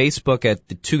on Facebook at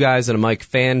the Two Guys and a Mic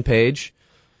fan page.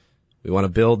 We want to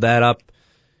build that up,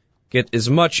 get as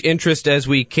much interest as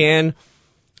we can.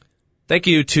 Thank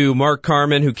you to Mark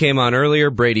Carman, who came on earlier,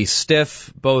 Brady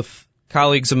Stiff, both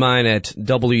colleagues of mine at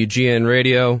WGN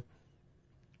Radio.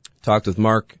 Talked with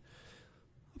Mark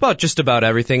about just about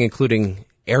everything, including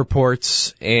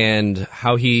airports and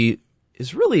how he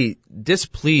is really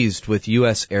displeased with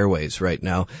U.S. Airways right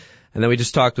now. And then we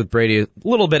just talked with Brady a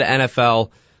little bit of NFL,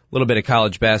 a little bit of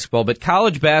college basketball. But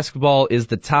college basketball is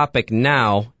the topic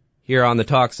now here on the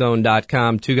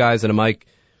TalkZone.com. Two Guys and a Mic.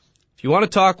 If you want to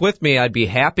talk with me, I'd be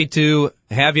happy to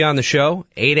have you on the show.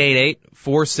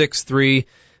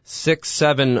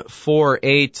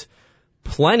 888-463-6748.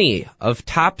 Plenty of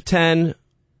top 10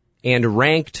 and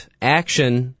ranked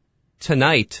action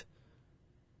tonight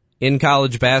in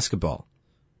college basketball.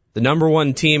 The number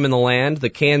one team in the land, the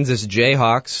Kansas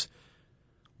Jayhawks,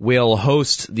 will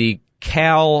host the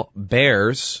Cal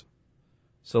Bears.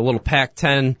 So a little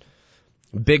Pac-10,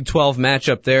 Big 12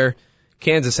 matchup there.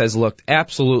 Kansas has looked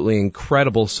absolutely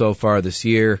incredible so far this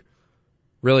year.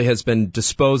 Really has been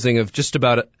disposing of just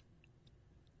about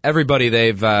everybody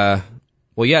they've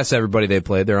everybody they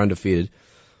played. They're undefeated.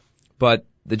 But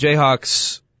the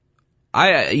Jayhawks,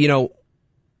 I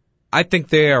think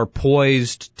they are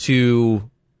poised to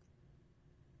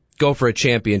go for a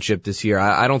championship this year.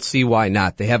 I don't see why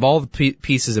not. They have all the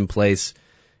pieces in place.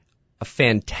 A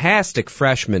fantastic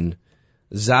freshman,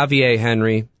 Xavier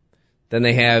Henry. Then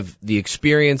they have the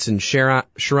experience in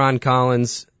Sharon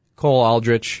Collins, Cole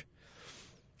Aldrich.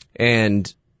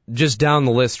 And just down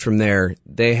the list from there,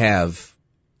 they have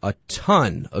a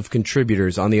ton of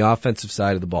contributors on the offensive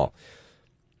side of the ball.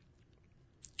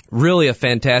 Really a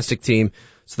fantastic team.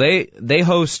 So they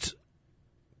host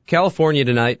California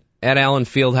tonight at Allen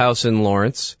Fieldhouse in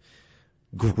Lawrence.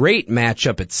 Great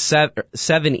matchup at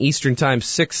 7 Eastern Time,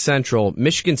 6 Central.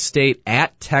 Michigan State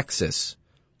at Texas.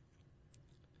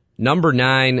 Number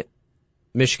 9,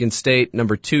 Michigan State.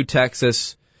 Number 2,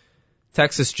 Texas.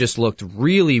 Texas just looked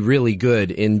really, really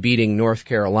good in beating North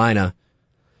Carolina. I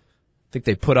think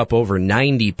they put up over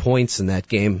 90 points in that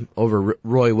game over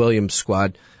Roy Williams'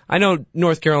 squad. I know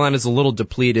North Carolina's a little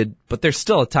depleted, but they're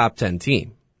still a top 10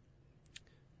 team.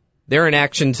 They're in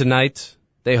action tonight.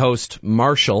 They host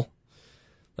Marshall.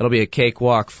 That'll be a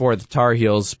cakewalk for the Tar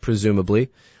Heels, presumably.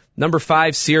 Number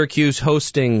 5, Syracuse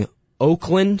hosting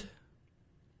Oakland,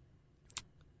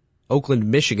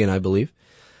 Michigan, I believe.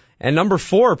 And number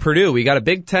 4, Purdue. We got a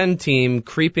Big Ten team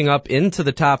creeping up into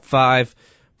the top 5.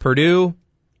 Purdue,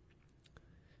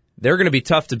 they're going to be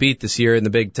tough to beat this year in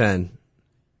the Big Ten.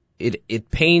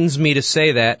 It pains me to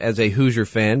say that as a Hoosier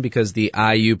fan because the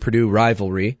IU-Purdue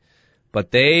rivalry, but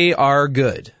they are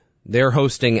good. They're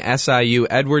hosting SIU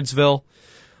Edwardsville.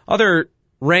 Other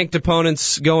ranked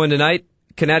opponents going tonight,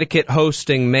 Connecticut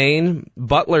hosting Maine.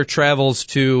 Butler travels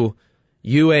to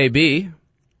UAB.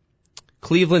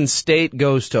 Cleveland State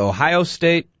goes to Ohio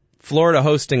State. Florida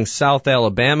hosting South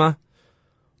Alabama.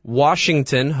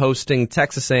 Washington hosting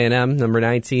Texas A&M, number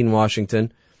 19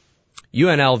 Washington.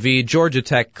 UNLV, Georgia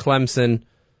Tech, Clemson.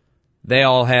 They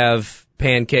all have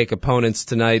pancake opponents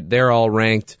tonight. They're all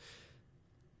ranked.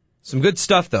 Some good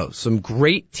stuff, though. Some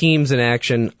great teams in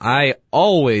action. I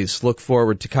always look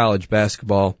forward to college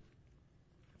basketball.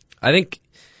 I think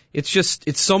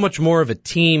it's so much more of a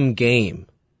team game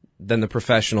than the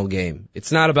professional game.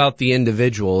 It's not about the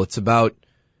individual. It's about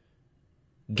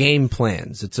game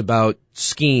plans. It's about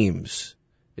schemes.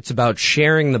 It's about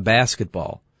sharing the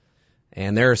basketball.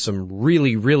 And there are some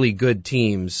really, really good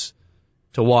teams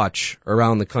to watch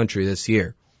around the country this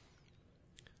year.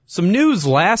 Some news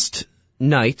last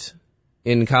night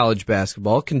in college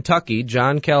basketball. Kentucky,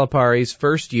 John Calipari's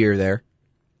first year there.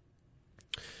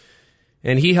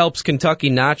 And he helps Kentucky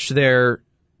notch their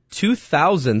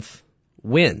 2000th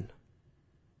win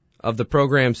of the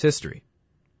program's history.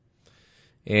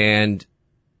 And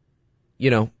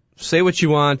say what you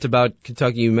want about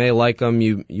Kentucky. You may like them,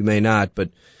 you may not, but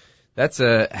that's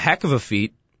a heck of a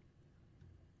feat.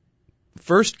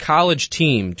 First college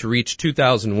team to reach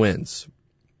 2,000 wins.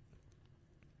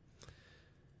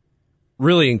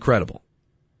 Really incredible.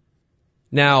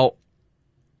 Now,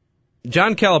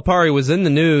 John Calipari was in the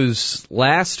news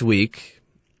last week.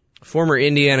 Former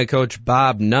Indiana coach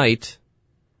Bob Knight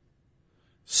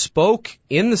spoke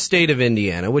in the state of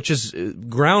Indiana, which is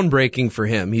groundbreaking for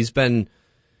him. He's been,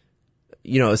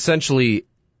 essentially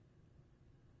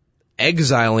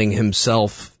exiling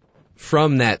himself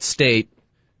from that state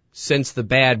since the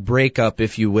bad breakup,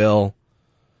 if you will,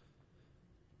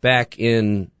 back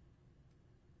in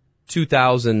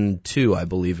 2002, I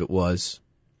believe it was.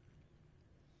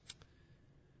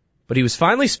 But he was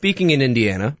finally speaking in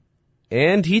Indiana,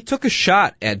 and he took a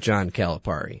shot at John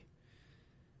Calipari.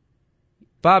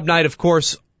 Bob Knight, of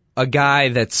course, a guy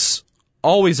that's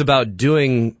always about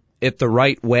doing it the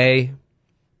right way.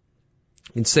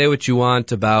 You can say what you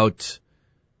want about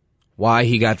why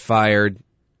he got fired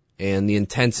and the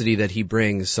intensity that he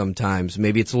brings sometimes.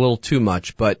 Maybe it's a little too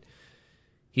much, but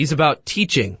he's about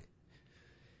teaching.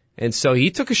 And so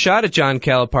he took a shot at John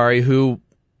Calipari, who,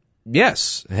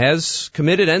 yes, has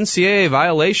committed NCAA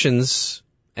violations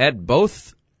at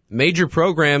both major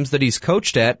programs that he's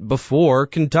coached at before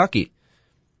Kentucky.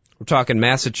 We're talking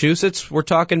Massachusetts, we're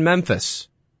talking Memphis.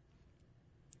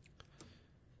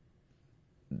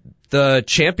 The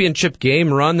championship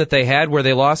game run that they had where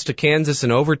they lost to Kansas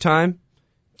in overtime,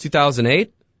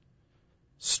 2008,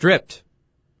 stripped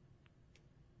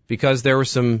because there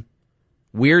was some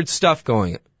weird stuff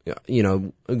going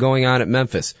on at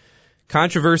Memphis.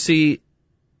 Controversy,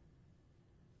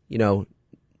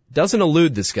 doesn't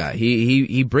elude this guy.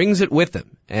 He brings it with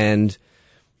him. And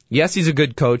yes, he's a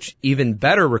good coach, even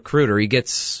better recruiter. He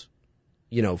gets,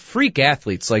 freak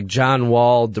athletes like John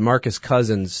Wall, DeMarcus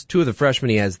Cousins, two of the freshmen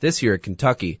he has this year at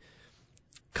Kentucky.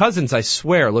 Cousins, I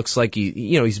swear, looks like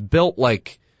he's built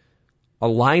like a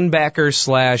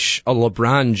linebacker / a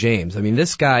LeBron James. I mean,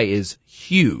 this guy is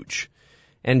huge.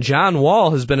 And John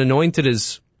Wall has been anointed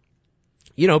as,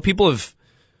 people have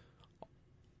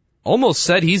almost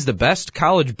said he's the best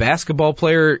college basketball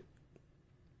player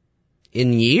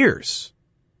in years,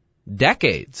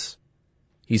 decades.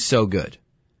 He's so good.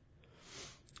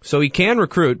 So he can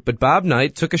recruit, but Bob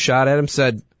Knight took a shot at him,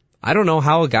 said, I don't know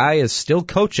how a guy is still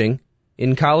coaching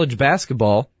in college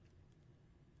basketball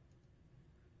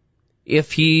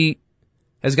if he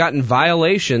has gotten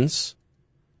violations,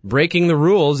 breaking the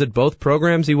rules at both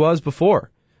programs he was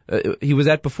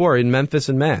at before in Memphis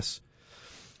and Mass.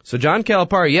 So John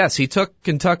Calipari, yes, he took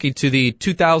Kentucky to the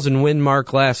 2,000 win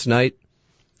mark last night.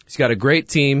 He's got a great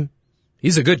team.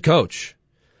 He's a good coach.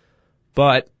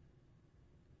 But,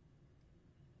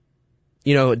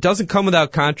 it doesn't come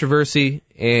without controversy,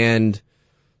 and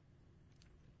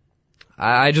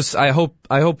I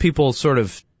hope people sort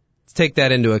of take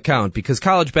that into account, because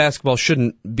college basketball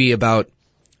shouldn't be about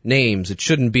names. It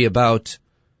shouldn't be about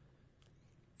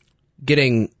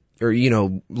getting or,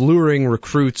 luring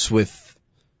recruits with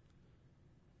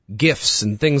gifts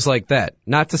and things like that.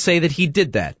 Not to say that he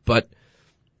did that, but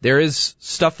there is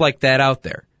stuff like that out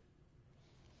there.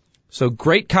 So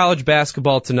great college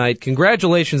basketball tonight.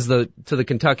 Congratulations to the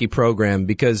Kentucky program,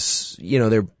 because,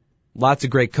 there are lots of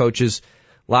great coaches,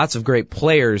 lots of great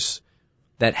players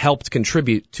that helped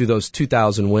contribute to those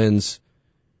 2,000 wins.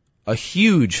 A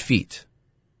huge feat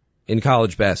in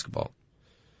college basketball.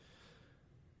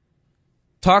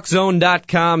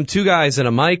 TalkZone.com, two guys and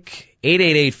a mic,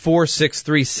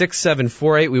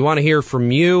 888-463-6748. We want to hear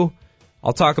from you.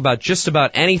 I'll talk about just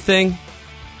about anything.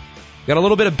 Got a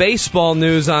little bit of baseball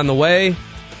news on the way.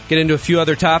 Get into a few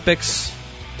other topics.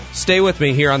 Stay with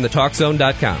me here on the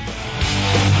TalkZone.com.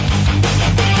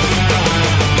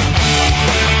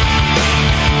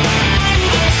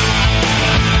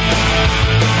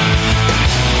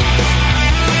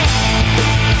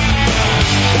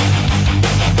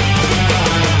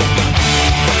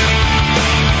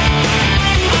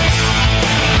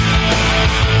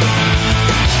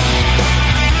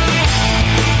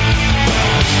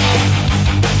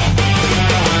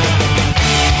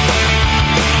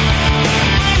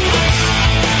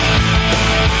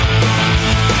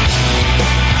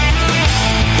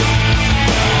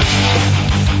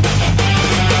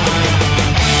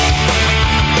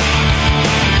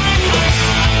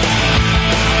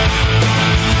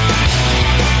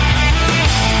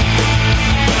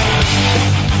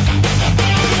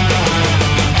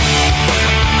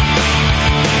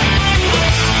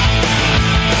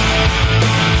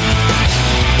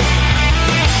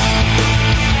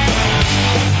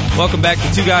 Welcome back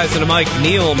to Two Guys and a Mic.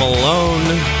 Neil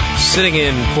Malone sitting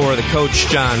in for the coach,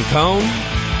 John Cohn.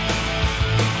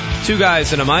 Two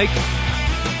Guys and a Mic.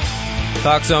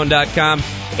 TalkZone.com.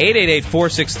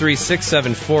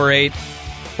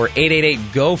 888-463-6748 or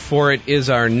 888-GO-FOR-IT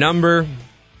is our number.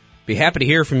 Be happy to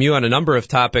hear from you on a number of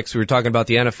topics. We were talking about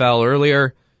the NFL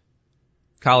earlier,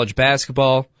 college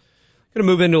basketball. Going to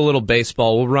move into a little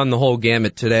baseball. We'll run the whole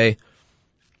gamut today.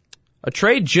 A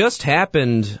trade just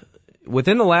happened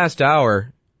within the last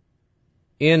hour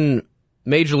in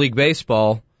Major League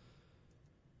Baseball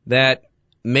that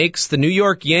makes the New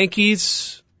York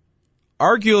Yankees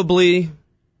arguably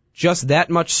just that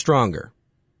much stronger.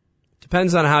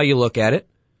 Depends on how you look at it.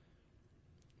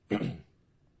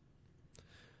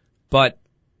 But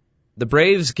the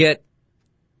Braves get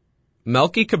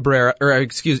Melky Cabrera,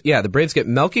 the Braves get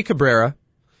Melky Cabrera,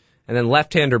 and then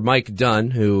left-hander Mike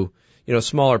Dunn, who,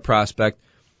 smaller prospect,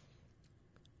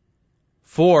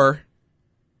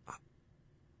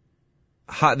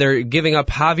 they're giving up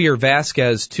Javier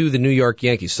Vasquez to the New York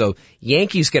Yankees. So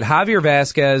Yankees get Javier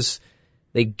Vasquez,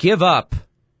 they give up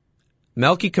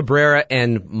Melky Cabrera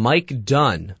and Mike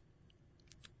Dunn.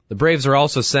 The Braves are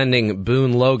also sending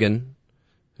Boone Logan,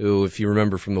 who, if you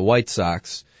remember from the White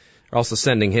Sox, are also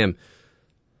sending him.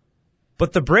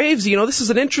 But the Braves, this is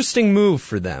an interesting move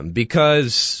for them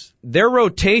because their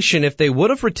rotation, if they would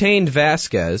have retained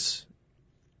Vasquez,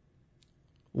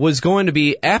 was going to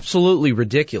be absolutely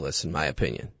ridiculous, in my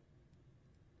opinion,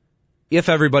 if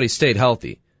everybody stayed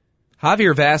healthy.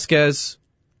 Javier Vasquez,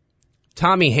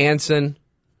 Tommy Hanson,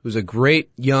 who's a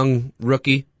great young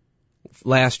rookie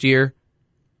last year,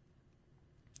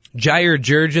 Jair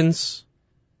Jurgens,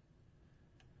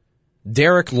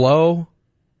 Derek Lowe.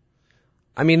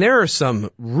 I mean, there are some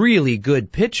really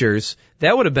good pitchers.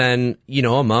 That would have been,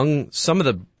 among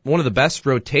one of the best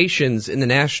rotations in the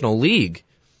National League.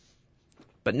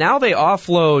 But now they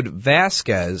offload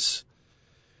Vasquez,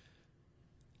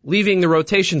 leaving the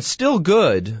rotation still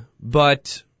good,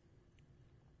 but,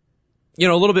 a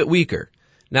little bit weaker.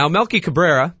 Now, Melky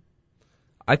Cabrera,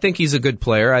 I think he's a good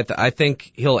player. I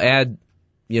think he'll add,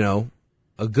 a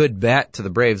good bat to the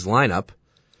Braves lineup.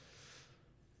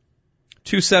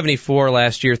 274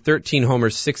 last year, 13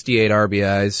 homers, 68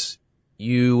 RBIs.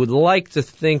 You would like to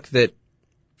think that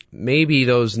maybe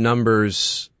those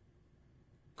numbers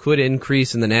could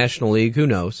increase in the National League. Who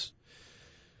knows?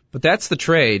 But that's the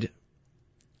trade.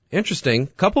 Interesting.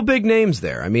 Couple big names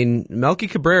there. I mean, Melky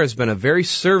Cabrera has been a very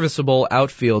serviceable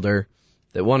outfielder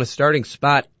that won a starting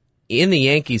spot in the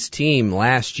Yankees team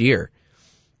last year.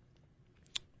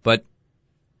 But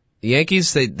the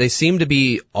Yankees, they seem to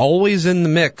be always in the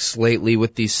mix lately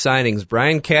with these signings.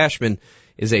 Brian Cashman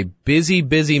is a busy,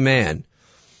 busy man.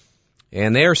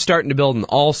 And they are starting to build an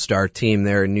all-star team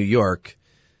there in New York.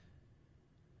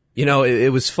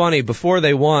 It was funny. Before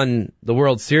they won the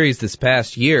World Series this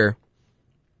past year,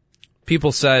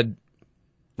 people said,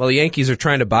 well, the Yankees are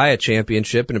trying to buy a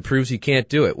championship, and it proves you can't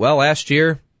do it. Well, last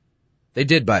year, they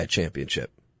did buy a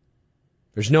championship.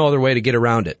 There's no other way to get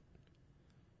around it.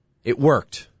 It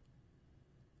worked.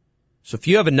 So if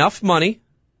you have enough money,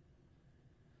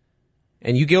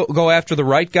 and you go after the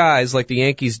right guys like the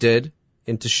Yankees did,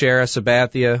 in Teixeira,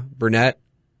 Sabathia, Burnett,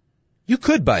 you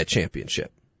could buy a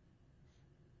championship.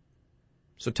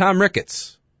 So Tom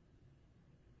Ricketts,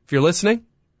 if you're listening,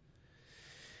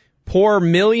 pour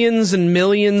millions and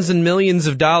millions and millions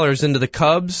of dollars into the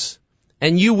Cubs,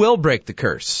 and you will break the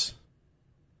curse.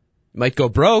 You might go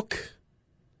broke,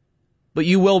 but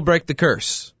you will break the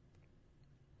curse.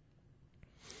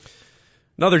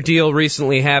 Another deal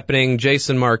recently happening,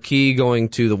 Jason Marquis going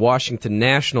to the Washington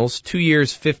Nationals, 2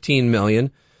 years, $15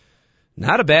 million.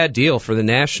 Not a bad deal for the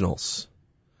Nationals.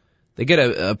 They get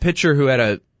a pitcher who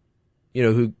had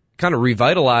who kind of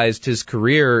revitalized his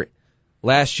career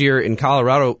last year in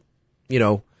Colorado,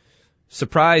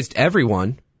 surprised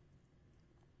everyone.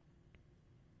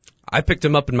 I picked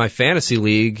him up in my fantasy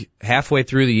league halfway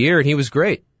through the year, and he was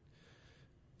great.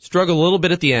 Struggled a little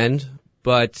bit at the end,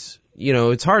 but,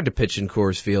 it's hard to pitch in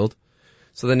Coors Field.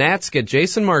 So the Nats get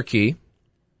Jason Marquis,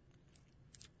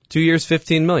 2 years,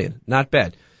 $15 million. Not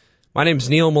bad. My name's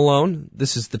Neil Malone.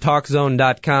 This is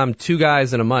thetalkzone.com, two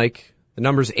guys and a mic. The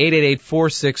number's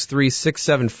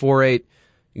 888-463-6748.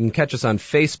 You can catch us on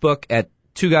Facebook at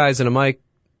Two Guys and a Mic.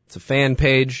 It's a fan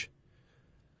page.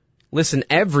 Listen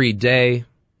every day,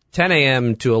 10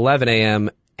 a.m. to 11 a.m.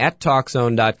 at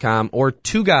TalkZone.com or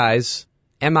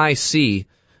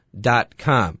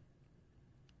twoguysmic.com.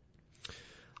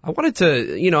 I wanted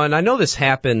to, and I know this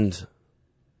happened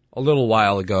a little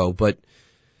while ago, but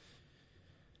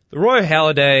the Roy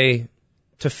Halladay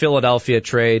to Philadelphia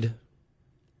trade,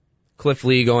 Cliff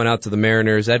Lee going out to the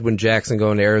Mariners, Edwin Jackson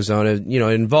going to Arizona, it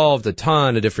involved a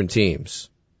ton of different teams.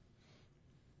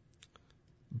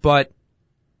 But,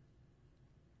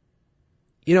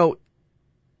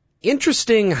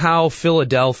 interesting how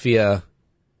Philadelphia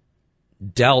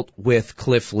dealt with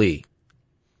Cliff Lee.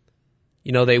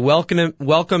 They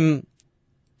welcome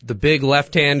the big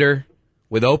left-hander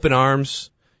with open arms.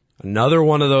 Another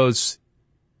one of those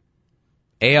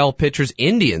AL pitchers,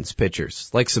 Indians pitchers,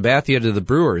 like Sabathia to the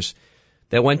Brewers,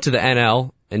 that went to the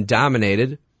NL and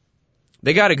dominated.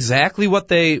 They got exactly what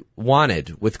they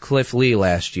wanted with Cliff Lee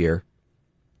last year.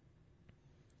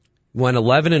 Went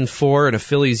 11-4 in a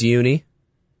Phillies uni.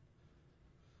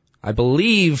 I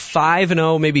believe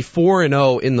 5-0, maybe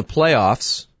 4-0 in the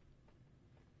playoffs.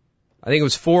 I think it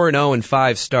was 4-0 in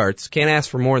 5 starts. Can't ask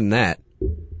for more than that.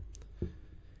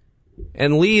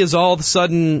 And Lee is all of a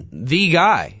sudden the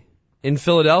guy in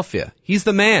Philadelphia. He's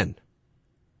the man.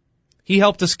 He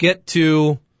helped us get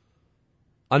to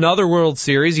another World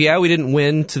Series. Yeah, we didn't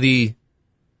win to the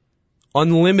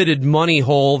unlimited money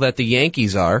hole that the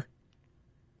Yankees are.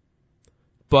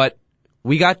 But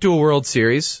we got to a World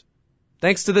Series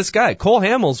thanks to this guy. Cole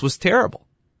Hamels was terrible.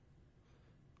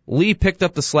 Lee picked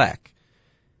up the slack.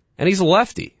 And he's a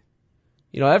lefty.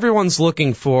 You know, everyone's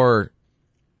looking for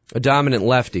a dominant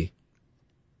lefty.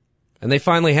 And they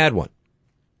finally had one.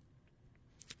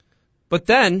 But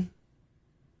then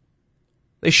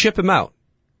they ship him out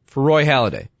for Roy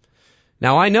Halladay.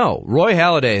 Now I know Roy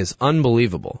Halladay is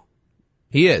unbelievable.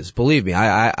 He is, believe me.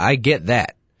 I get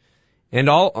that. And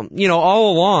all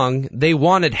along they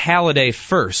wanted Halladay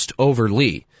first over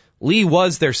Lee. Lee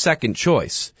was their second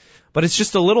choice. But it's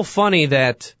just a little funny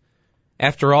that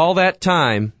after all that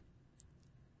time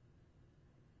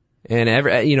and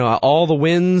all the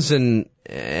wins and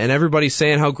everybody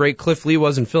saying how great Cliff Lee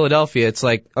was in Philadelphia, it's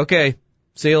like, okay,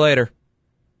 see you later.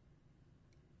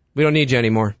 We don't need you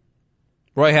anymore.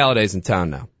 Roy Halladay's in town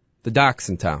now. The Doc's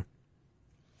in town.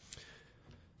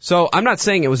 So I'm not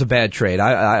saying it was a bad trade.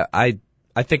 I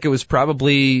think it was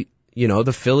probably,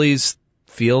 the Phillies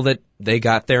feel that they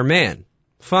got their man.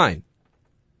 Fine.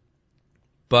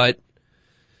 But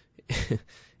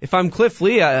if I'm Cliff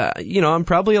Lee, I'm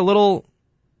probably a little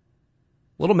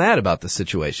mad about the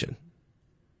situation.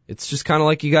 It's just kind of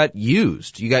like you got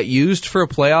used. You got used for a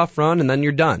playoff run and then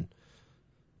you're done.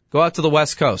 Go out to the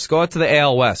West Coast. Go out to the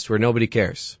AL West where nobody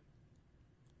cares.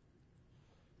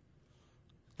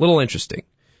 Little interesting.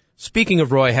 Speaking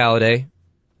of Roy Halladay, a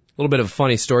little bit of a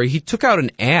funny story. He took out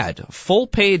an ad, a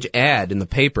full-page ad in the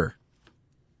paper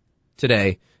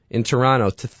today in Toronto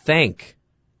to thank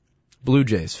Blue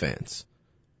Jays fans.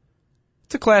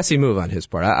 It's a classy move on his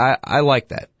part. I like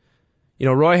that.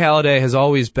 Roy Halladay has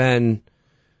always been,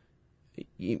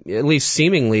 at least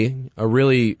seemingly, a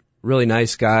really, really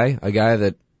nice guy, a guy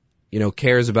that,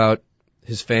 cares about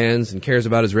his fans and cares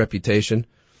about his reputation.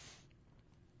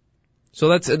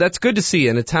 So that's good to see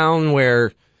in a town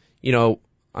where, I'm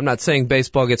not saying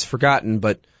baseball gets forgotten,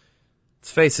 but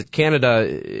let's face it, Canada,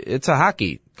 it's a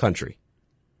hockey country.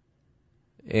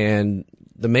 And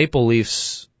the Maple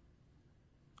Leafs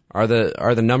are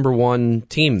the number one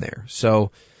team there.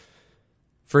 So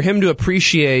for him to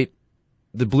appreciate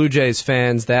the Blue Jays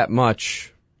fans that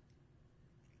much,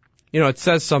 it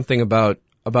says something about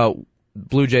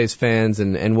Blue Jays fans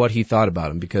and what he thought about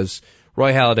them, because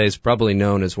Roy Halladay is probably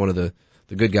known as one of the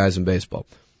good guys in baseball.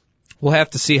 We'll have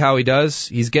to see how he does.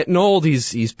 He's getting old.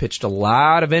 He's pitched a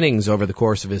lot of innings over the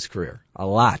course of his career. A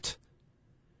lot.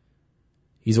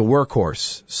 He's a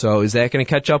workhorse. So is that going to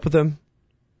catch up with him?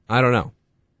 I don't know.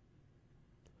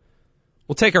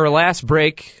 We'll take our last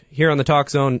break here on the Talk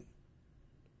Zone.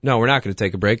 No, we're not going to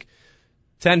take a break.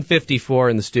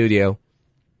 10:54 in the studio.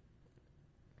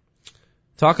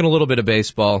 Talking a little bit of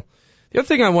baseball. The other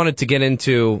thing I wanted to get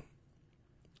into,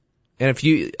 and if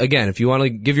you want to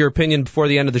give your opinion before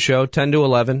the end of the show, 10 to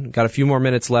 11, got a few more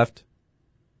minutes left.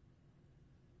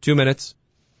 2 minutes.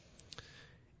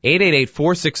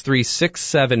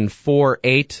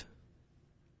 888-463-6748.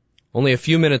 Only a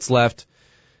few minutes left.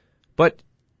 But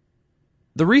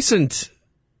the recent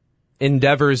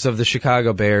endeavors of the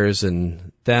Chicago Bears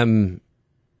and them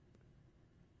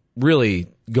really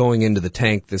going into the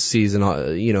tank this season,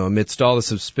 amidst all the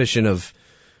suspicion of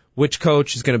which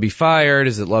coach is going to be fired.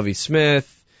 Is it Lovie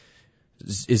Smith?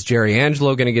 Is Jerry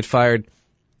Angelo going to get fired?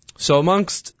 So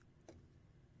amongst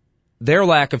their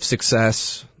lack of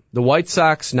success, the White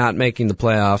Sox not making the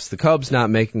playoffs, the Cubs not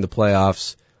making the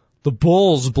playoffs, the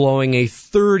Bulls blowing a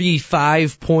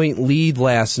 35-point lead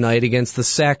last night against the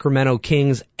Sacramento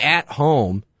Kings at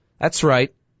home. That's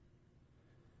right.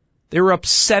 They were up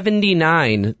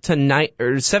 79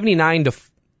 to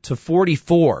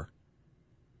 44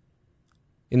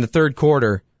 in the third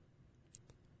quarter,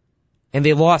 and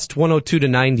they lost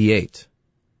 102-98.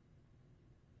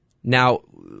 Now,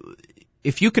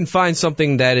 if you can find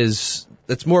something that's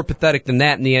more pathetic than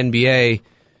that in the NBA,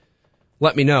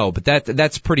 let me know, but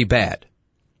that's pretty bad.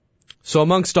 So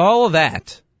amongst all of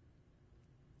that,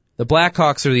 the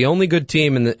Blackhawks are the only good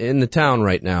team in the town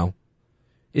right now.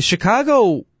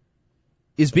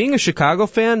 Is being a Chicago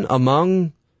fan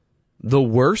among the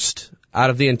worst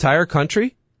out of the entire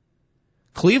country?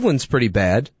 Cleveland's pretty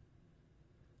bad.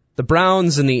 The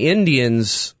Browns and the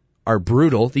Indians are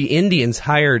brutal. The Indians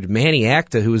hired Manny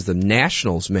Acta, who was the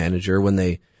Nationals manager when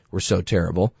they were so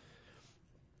terrible.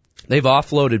 They've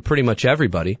offloaded pretty much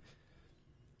everybody.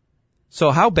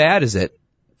 So how bad is it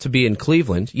to be in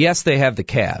Cleveland? Yes, they have the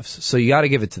Cavs, so you got to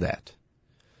give it to that.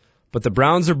 But the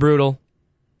Browns are brutal.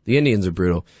 The Indians are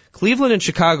brutal. Cleveland and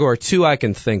Chicago are two I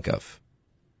can think of.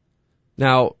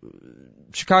 Now,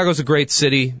 Chicago's a great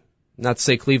city. Not to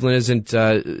say Cleveland isn't.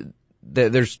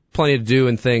 There's plenty to do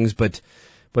and things, but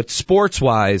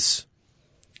sports-wise,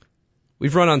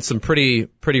 we've run on some pretty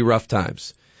rough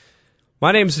times.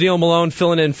 My name's Neil Malone,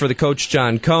 filling in for the coach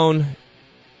John Cohn.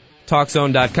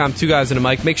 TalkZone.com, 2 guys and a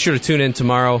mic. Make sure to tune in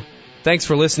tomorrow. Thanks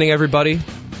for listening, everybody.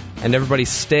 And everybody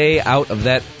stay out of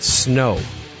that snow.